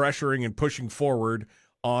 pressuring and pushing forward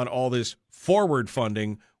on all this forward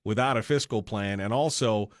funding without a fiscal plan. And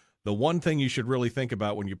also the one thing you should really think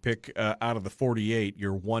about when you pick out of the 48,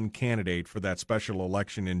 your one candidate for that special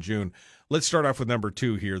election in June. Let's start off with number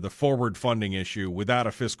 2 here, the forward funding issue without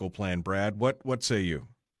a fiscal plan. Brad, what say you?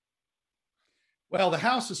 Well, the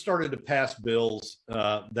House has started to pass bills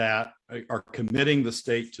that are committing the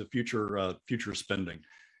state to future spending.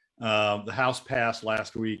 The House passed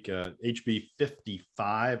last week HB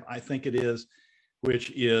 55, I think it is,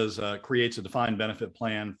 which creates a defined benefit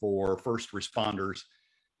plan for first responders.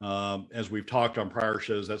 As we've talked on prior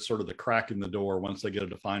shows, that's sort of the crack in the door. Once they get a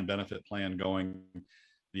defined benefit plan going,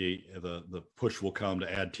 the push will come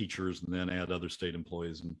to add teachers and then add other state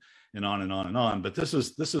employees and on and on and on. But this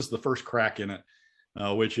is the first crack in it,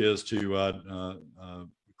 which is to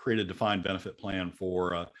create a defined benefit plan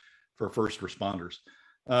for first responders.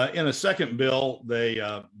 In a second bill, they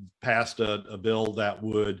passed a bill that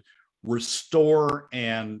would restore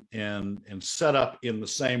and set up in the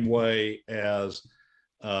same way as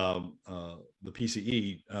the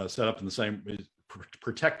PCE, set up in the same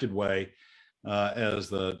protected way as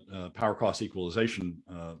the power cost equalization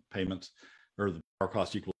payments, or the power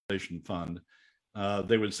cost equalization fund.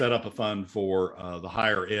 They would set up a fund for the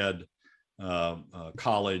higher ed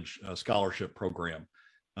college scholarship program.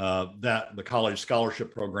 That the college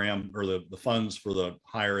scholarship program, or the funds for the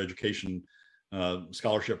higher education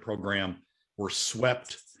scholarship program, were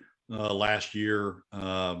swept last year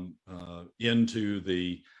into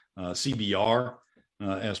the CBR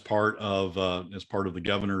as part of the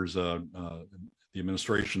governor's the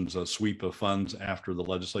administration's sweep of funds after the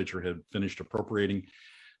legislature had finished appropriating,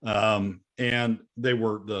 and they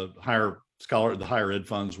were the higher ed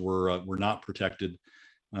funds were not protected.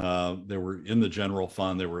 They were in the general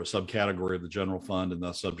fund. They were a subcategory of the general fund and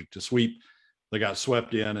thus subject to sweep. They got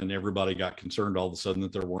swept in, and everybody got concerned all of a sudden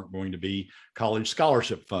that there weren't going to be college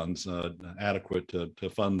scholarship funds adequate to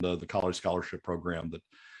fund the college scholarship program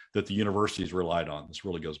that the universities relied on. This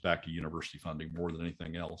really goes back to university funding more than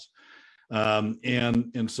anything else.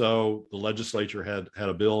 And so the legislature had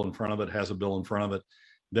a bill in front of it, has a bill in front of it,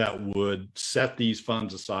 that would set these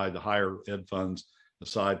funds aside, the higher ed funds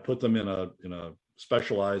aside, put them in a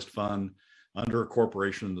specialized fund under a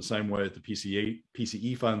corporation in the same way that the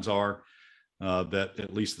PCE funds are, that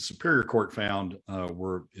at least the Superior Court found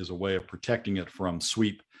is a way of protecting it from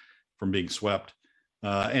being swept.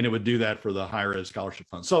 And it would do that for the higher ed scholarship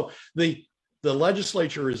fund. So the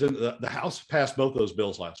legislature is in the House passed both those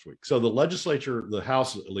bills last week. So the legislature, the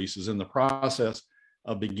House at least, is in the process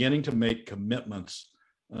of beginning to make commitments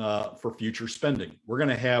for future spending. We're going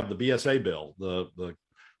to have the BSA bill,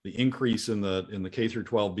 the increase in the K through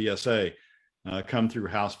 12 BSA come through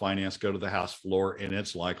House Finance, go to the House floor, and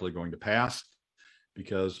it's likely going to pass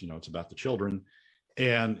because it's about the children,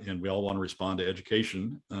 and we all want to respond to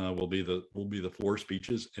education. Will be the floor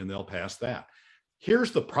speeches, and they'll pass that.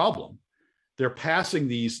 Here's the problem: they're passing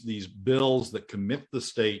these bills that commit the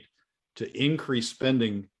state to increase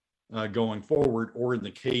spending going forward, or in the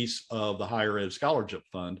case of the higher ed scholarship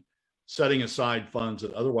fund, setting aside funds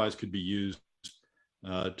that otherwise could be used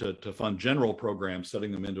to fund general programs,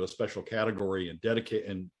 setting them into a special category and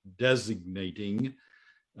designating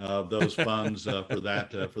those funds for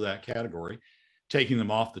that category, taking them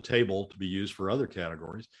off the table to be used for other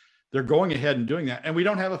categories. They're going ahead and doing that, and we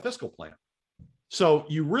don't have a fiscal plan. So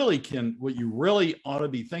what you really ought to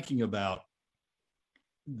be thinking about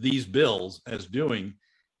these bills as doing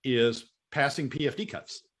is passing PFD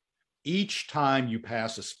cuts. Each time you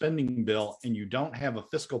pass a spending bill and you don't have a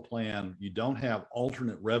fiscal plan, you don't have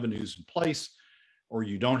alternate revenues in place, or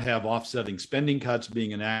you don't have offsetting spending cuts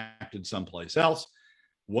being enacted someplace else,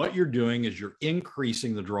 what you're doing is you're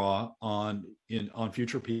increasing the draw on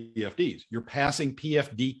future PFDs. You're passing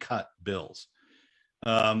PFD cut bills.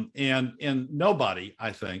 And nobody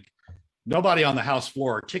on the House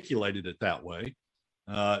floor articulated it that way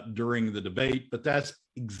during the debate, but that's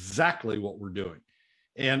exactly what we're doing.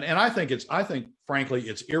 And I think frankly,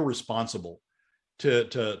 it's irresponsible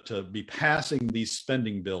to be passing these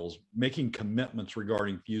spending bills, making commitments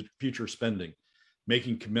regarding future spending,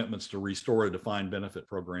 making commitments to restore a defined benefit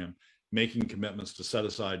program, making commitments to set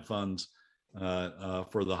aside funds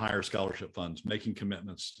for the higher scholarship funds, making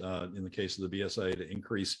commitments in the case of the BSA to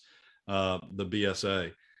increase the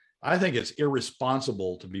BSA. I think it's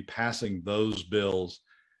irresponsible to be passing those bills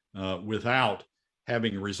without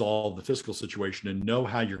having resolved the fiscal situation and know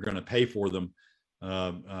how you're going to pay for them,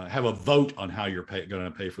 have a vote on how you're going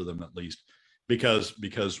to pay for them at least, because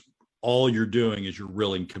all you're doing is you're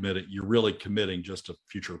really committing just to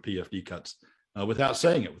future PFD cuts without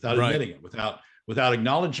saying it, without admitting it, without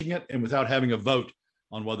acknowledging it, and without having a vote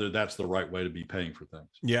on whether that's the right way to be paying for things.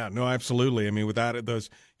 Yeah, no, absolutely. I mean, without it,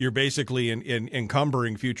 you're basically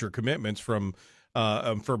encumbering future commitments from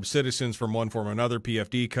citizens from one form or another,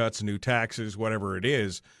 PFD cuts, new taxes, whatever it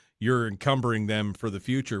is. You're encumbering them for the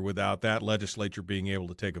future without that legislature being able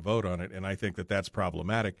to take a vote on it. And I think that that's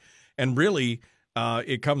problematic. And really,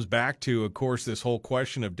 it comes back to, of course, this whole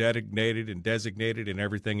question of designated and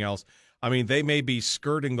everything else. I mean, they may be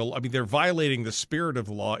they're violating the spirit of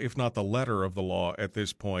the law, if not the letter of the law at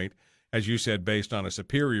this point, as you said, based on a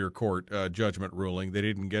Superior Court judgment ruling. They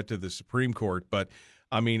didn't get to the Supreme Court. But,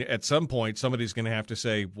 I mean, at some point, somebody's going to have to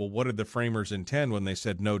say, well, what did the framers intend when they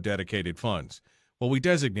said no dedicated funds? well, we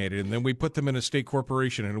designated, and then we put them in a state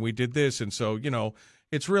corporation, and we did this, and so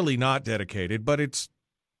it's really not dedicated, but it's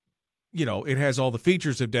it has all the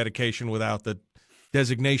features of dedication without the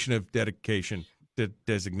designation of dedication.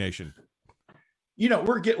 Designation.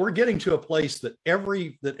 We're getting to a place that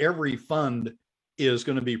every fund is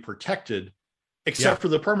going to be protected, except for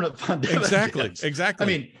the permanent fund. Exactly. I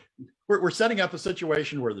mean, we're setting up a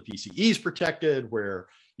situation where the PCE is protected, where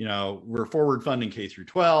we're forward funding K through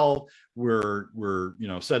 12. We're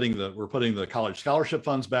putting the college scholarship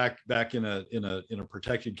funds back in a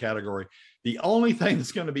protected category. The only thing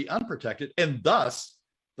that's going to be unprotected, and thus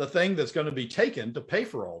the thing that's going to be taken to pay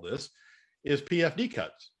for all this, is PFD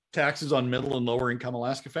cuts, taxes on middle and lower income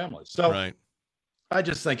Alaska families. So right. I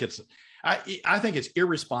just think I think it's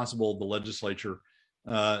irresponsible of the legislature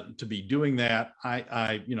to be doing that.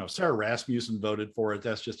 Sarah Rasmussen voted for it.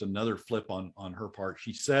 That's just another flip on her part.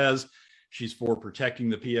 She says she's for protecting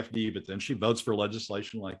the PFD, but then she votes for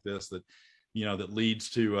legislation like this that leads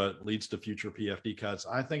to future PFD cuts.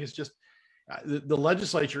 I think it's just the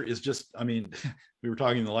legislature is just, we were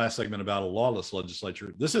talking in the last segment about a lawless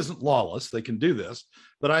legislature. This isn't lawless. They can do this,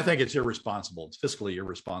 but I think it's irresponsible. It's fiscally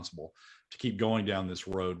irresponsible to keep going down this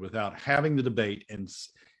road without having the debate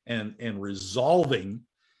and resolving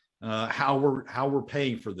how we're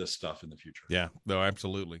paying for this stuff in the future. Yeah, no,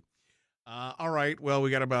 absolutely. All right. Well, we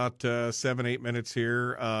got about 7-8 minutes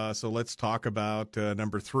here. So let's talk about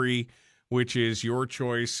number 3, which is your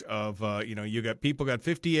choice of, you got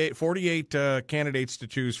 48 candidates to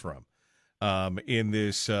choose from in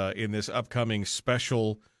this upcoming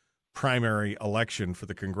special primary election for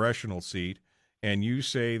the congressional seat. And you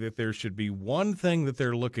say that there should be one thing that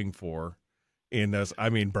they're looking for in this.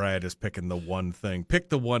 Brad is picking the one thing. Pick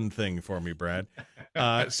the one thing for me, Brad.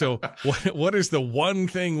 So what is the one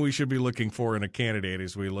thing we should be looking for in a candidate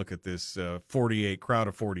as we look at this crowd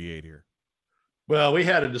of 48 here? Well, we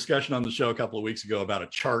had a discussion on the show a couple of weeks ago about a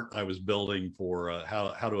chart I was building for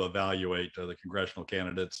how to evaluate the congressional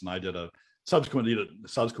candidates, and I subsequently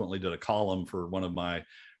did a column for one of my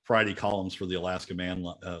Friday columns for the Alaska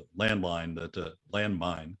landmine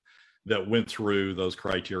that went through those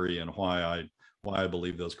criteria and why I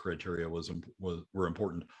believe those criteria were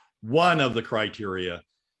important. One of the criteria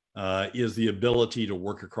is the ability to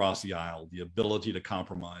work across the aisle, the ability to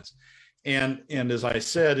compromise. And as I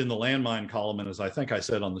said in the landmine column, and as I think I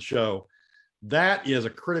said on the show, that is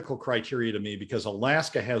a critical criteria to me because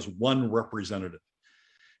Alaska has one representative.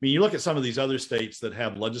 You look at some of these other states that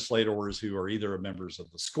have legislators who are either members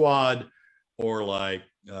of the squad or like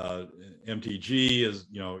MTG is,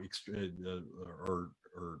 or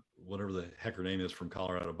whatever the heck her name is from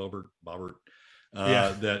Colorado, Boebert,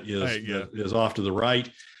 that is off to the right.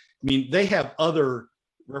 They have other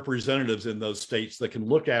representatives in those states that can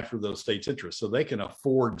look after those states' interests, so they can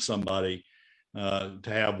afford somebody to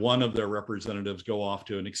have one of their representatives go off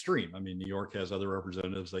to an extreme. New York has other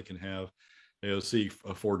representatives they can have. AOC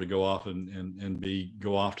afford to go off and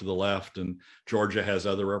go off to the left, and Georgia has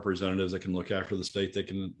other representatives that can look after the state. They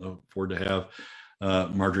can afford to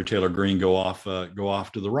have Marjorie Taylor Greene go off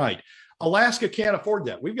to the right. Alaska can't afford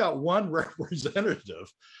that. We've got one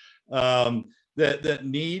representative that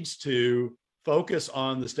needs to focus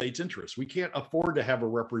on the state's interests. We can't afford to have a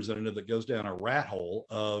representative that goes down a rat hole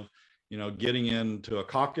of, getting into a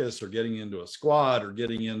caucus or getting into a squad or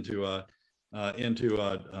getting into a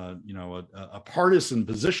partisan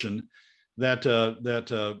position that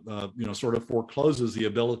sort of forecloses the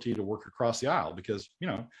ability to work across the aisle, because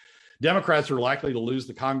Democrats are likely to lose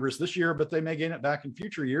the Congress this year, but they may gain it back in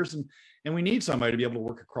future years, and we need somebody to be able to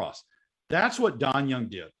work across. That's what Don Young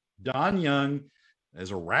did. Don Young,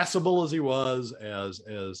 as irascible as he was, as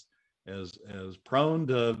prone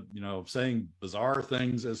to saying bizarre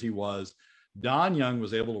things as he was, Don Young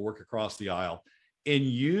was able to work across the aisle and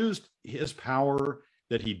used his power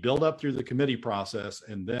that he built up through the committee process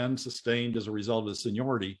and then sustained as a result of his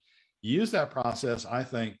seniority. Use that process, I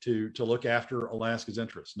think, to look after Alaska's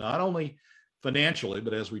interests, not only financially,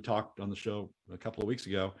 but as we talked on the show a couple of weeks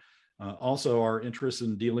ago, also our interests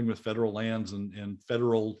in dealing with federal lands and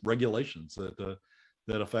federal regulations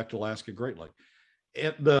that affect Alaska greatly.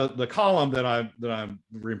 The column that I'm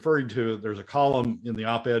referring to, there's a column in the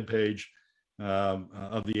op-ed page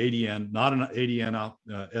of the ADN, not an ADN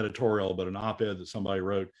editorial, but an op-ed that somebody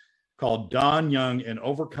wrote called Don Young and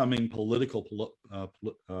Overcoming Political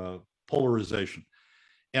Polarization.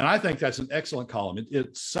 And I think that's an excellent column.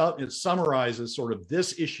 It summarizes sort of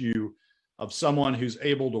this issue of someone who's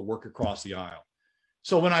able to work across the aisle.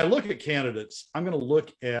 So when I look at candidates, I'm going to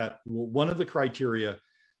look at one of the criteria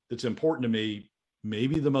that's important to me,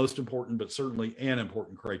 maybe the most important, but certainly an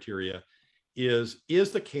important criteria, is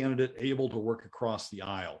the candidate able to work across the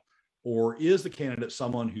aisle, or is the candidate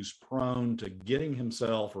someone who's prone to getting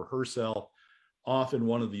himself or herself off in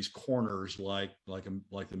one of these corners, like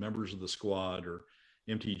the members of the squad or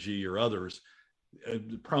MTG or others,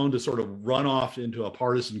 prone to sort of run off into a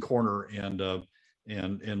partisan corner and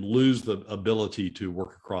lose the ability to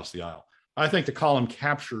work across the aisle. I think the column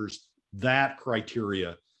captures that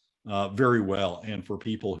criteria very well, and for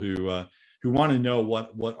people who want to know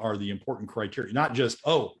what are the important criteria, not just,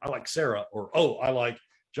 oh, I like Sarah, or oh, I like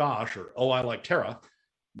Josh, or oh, I like Tara.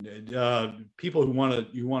 People who want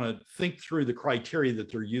to think through the criteria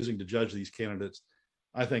that they're using to judge these candidates,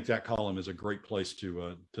 I think that column is a great place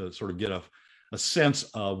to sort of get a sense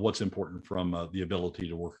of what's important from the ability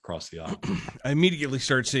to work across the aisle. I immediately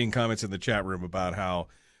start seeing comments in the chat room about how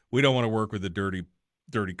we don't want to work with the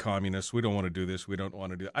dirty communists. We don't want to do this. We don't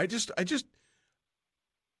want to do.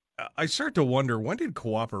 I start to wonder, when did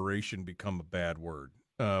cooperation become a bad word?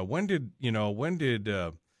 And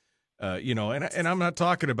I'm not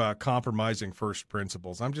talking about compromising first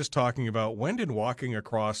principles. I'm just talking about, when did walking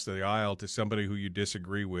across the aisle to somebody who you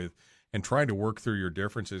disagree with and trying to work through your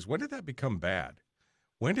differences, when did that become bad?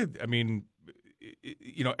 Everything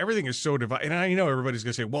is so divided. And I know everybody's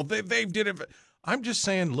going to say, well, they did it. I'm just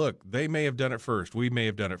saying, look, they may have done it first. We may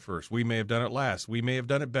have done it first. We may have done it last. We may have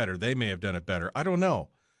done it better. They may have done it better. I don't know.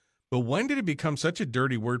 But when did it become such a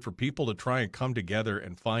dirty word for people to try and come together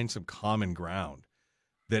and find some common ground?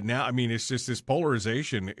 That now, it's just, this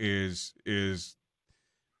polarization is it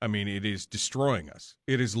is destroying us.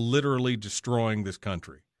 It is literally destroying this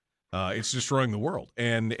country. It's destroying the world.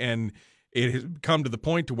 And it has come to the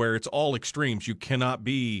point to where it's all extremes. You cannot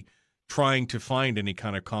be trying to find any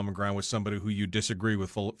kind of common ground with somebody who you disagree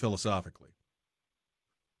with philosophically.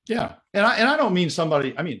 Yeah. And I don't mean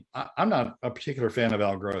somebody, I'm not a particular fan of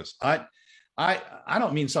Al Gross. I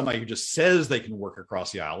don't mean somebody who just says they can work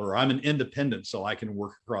across the aisle, or I'm an independent, so I can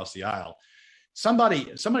work across the aisle. Somebody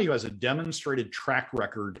who has a demonstrated track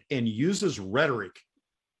record and uses rhetoric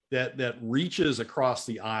that reaches across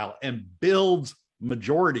the aisle and builds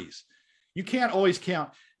majorities. You can't always count.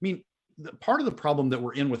 Part of the problem that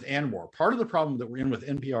we're in with ANWR, part of the problem that we're in with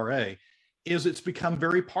NPRA, is it's become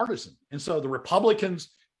very partisan. And so the Republicans,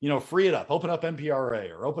 free it up, open up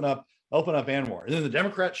NPRA, or open up ANWR, and then the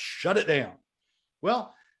Democrats shut it down.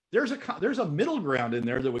 Well, there's a middle ground in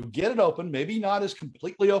there that would get it open, maybe not as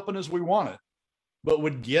completely open as we want it, but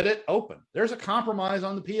would get it open. There's a compromise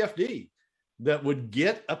on the PFD that would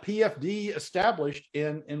get a PFD established,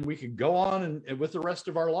 and we could go on and with the rest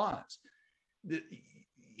of our lives.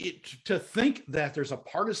 To think that there's a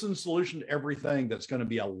partisan solution to everything that's going to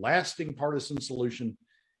be a lasting partisan solution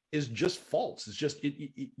is just false. It's just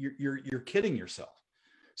you're kidding yourself.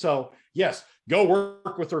 So yes, go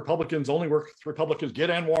work with the Republicans, only work with Republicans, get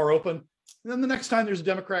ANWR open. And then the next time there's a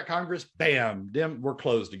Democrat Congress, bam, we're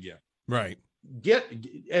closed again. Right.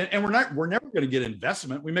 And we're never going to get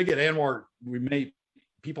investment. We may get ANWR,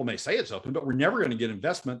 people may say it's open, but we're never going to get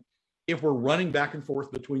investment if we're running back and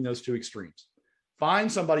forth between those two extremes.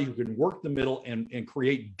 Find somebody who can work the middle and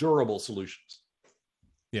create durable solutions.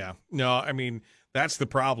 Yeah. No, that's the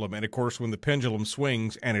problem. And of course, when the pendulum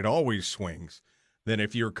swings, and it always swings, then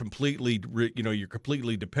if you're completely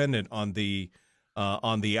dependent on the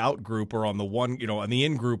out group, or on the one, on the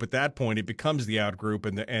in group, at that point, it becomes the out group,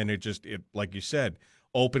 and it like you said,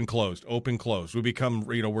 open, closed. We become,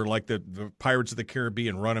 we're like the Pirates of the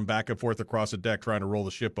Caribbean, running back and forth across the deck, trying to roll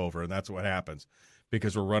the ship over. And that's what happens,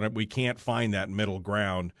 because we can't find that middle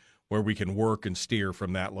ground where we can work and steer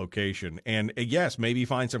from that location. And yes, maybe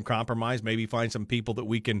find some compromise, maybe find some people that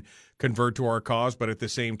we can convert to our cause, but at the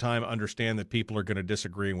same time, understand that people are going to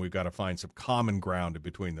disagree, and we've got to find some common ground in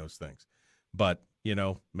between those things. But,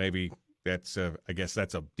 maybe that's I guess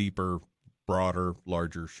that's a deeper, broader,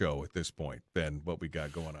 larger show at this point than what we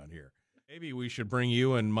got going on here. Maybe we should bring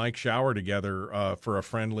you and Mike Shower together for a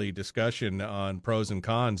friendly discussion on pros and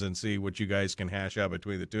cons, and see what you guys can hash out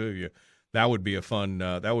between the two of you. That would be a fun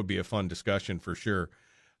discussion for sure.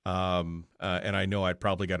 And I know I'd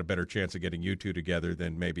probably got a better chance of getting you two together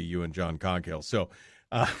than maybe you and John Conkill. So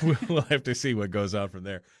we'll have to see what goes on from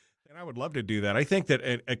there. And I would love to do that. I think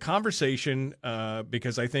that a conversation,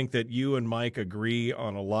 because I think that you and Mike agree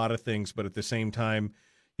on a lot of things, but at the same time,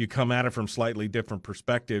 you come at it from slightly different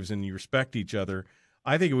perspectives and you respect each other.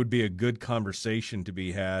 I think it would be a good conversation to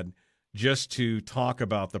be had, just to talk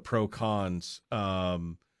about the pro cons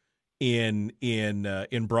in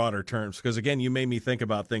broader terms. Because again, you made me think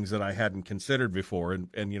about things that I hadn't considered before, and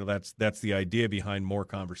that's the idea behind more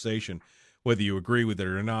conversation. Whether you agree with it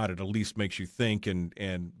or not, it at least makes you think and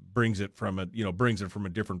brings it from a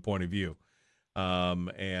different point of view.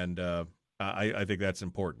 And I think that's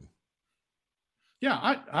important.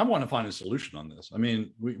 Yeah, I want to find a solution on this. I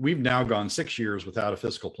mean, we've now gone 6 years without a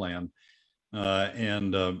fiscal plan,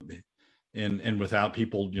 and without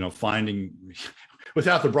people, finding,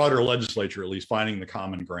 without the broader legislature at least finding the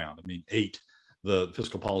common ground. I mean, 8, the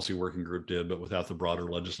fiscal policy working group did, but without the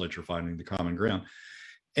broader legislature finding the common ground.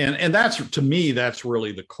 And that's, to me, that's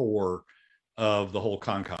really the core of the whole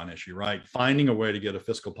con issue, right? Finding a way to get a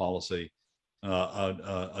fiscal policy,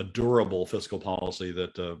 a durable fiscal policy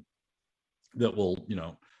that will,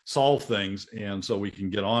 solve things, and so we can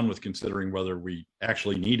get on with considering whether we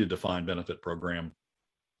actually need a defined benefit program,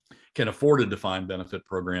 can afford a defined benefit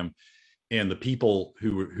program, and the people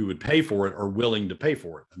who would pay for it are willing to pay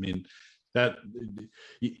for it. I mean, that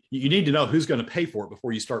you need to know who's going to pay for it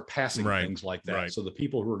before you start passing things like that. Right. So the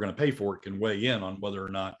people who are going to pay for it can weigh in on whether or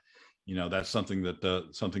not, that's something that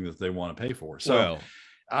they want to pay for. So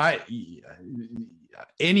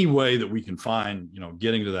any way that we can find,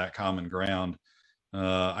 getting to that common ground,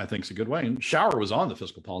 I think is a good way. And Shower was on the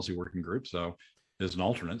fiscal policy working group, so as an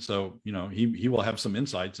alternate. So, he will have some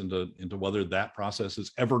insights into whether that process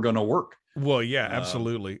is ever going to work. Well, yeah,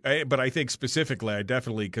 absolutely. But I think specifically, I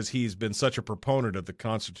definitely, because he's been such a proponent of the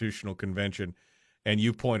Constitutional Convention, and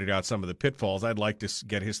you pointed out some of the pitfalls, I'd like to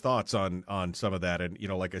get his thoughts on some of that. And,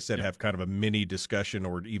 like I said, have kind of a mini discussion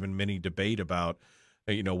or even mini debate about,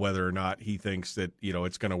 whether or not he thinks that,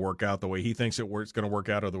 it's going to work out the way he thinks it's going to work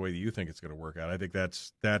out, or the way that you think it's going to work out. I think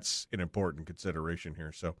that's an important consideration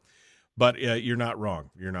here. So, but you're not wrong.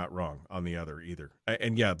 You're not wrong on the other either.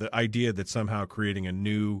 And yeah, the idea that somehow creating a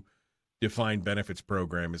new defined benefits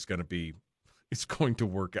program is going to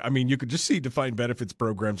work. I mean, you could just see defined benefits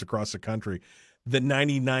programs across the country. The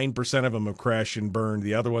 99% of them have crashed and burned.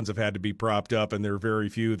 The other ones have had to be propped up, and there are very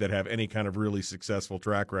few that have any kind of really successful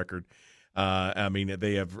track record. I mean,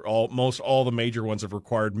 they have almost all the major ones have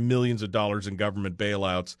required millions of dollars in government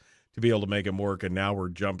bailouts to be able to make them work, and now we're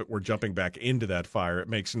jumping back into that fire. It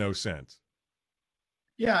makes no sense.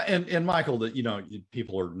 Yeah, and Michael, that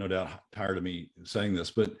people are no doubt tired of me saying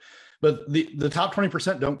this, but the top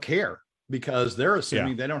 20% don't care, because they're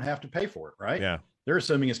assuming they don't have to pay for it, right? Yeah. They're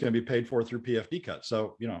assuming it's going to be paid for through PFD cuts.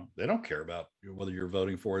 So, they don't care about whether you're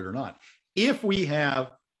voting for it or not. If we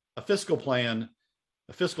have a fiscal plan,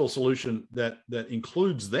 a fiscal solution that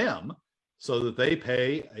includes them, so that they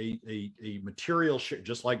pay a material share,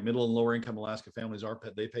 just like middle and lower income Alaska families are,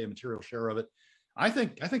 they pay a material share of it. I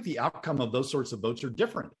think the outcome of those sorts of votes are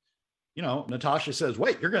different. Natasha says,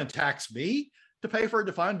 wait, you're going to tax me to pay for a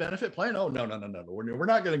defined benefit plan? Oh, no. We're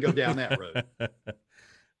not going to go down that road.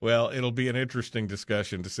 Well, it'll be an interesting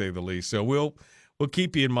discussion, to say the least. So we'll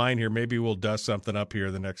keep you in mind here. Maybe we'll dust something up here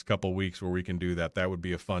the next couple of weeks where we can do that. That would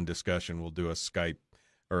be a fun discussion. We'll do a Skype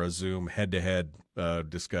or a Zoom head-to-head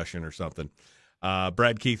discussion or something.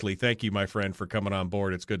 Brad Keithley, thank you, my friend, for coming on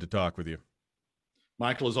board. It's good to talk with you.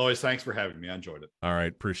 Michael, as always, thanks for having me. I enjoyed it. All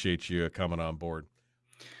right. Appreciate you coming on board.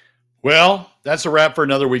 Well, that's a wrap for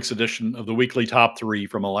another week's edition of the weekly Top 3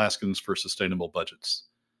 from Alaskans for Sustainable Budgets.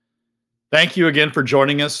 Thank you again for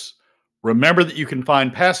joining us. Remember that you can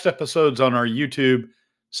find past episodes on our YouTube,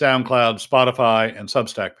 SoundCloud, Spotify, and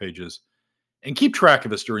Substack pages, and keep track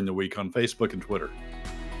of us during the week on Facebook and Twitter.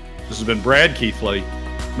 This has been Brad Keithley,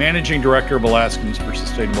 Managing Director of Alaskans for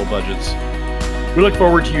Sustainable Budgets. We look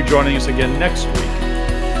forward to you joining us again next week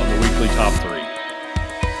on the weekly Top 3.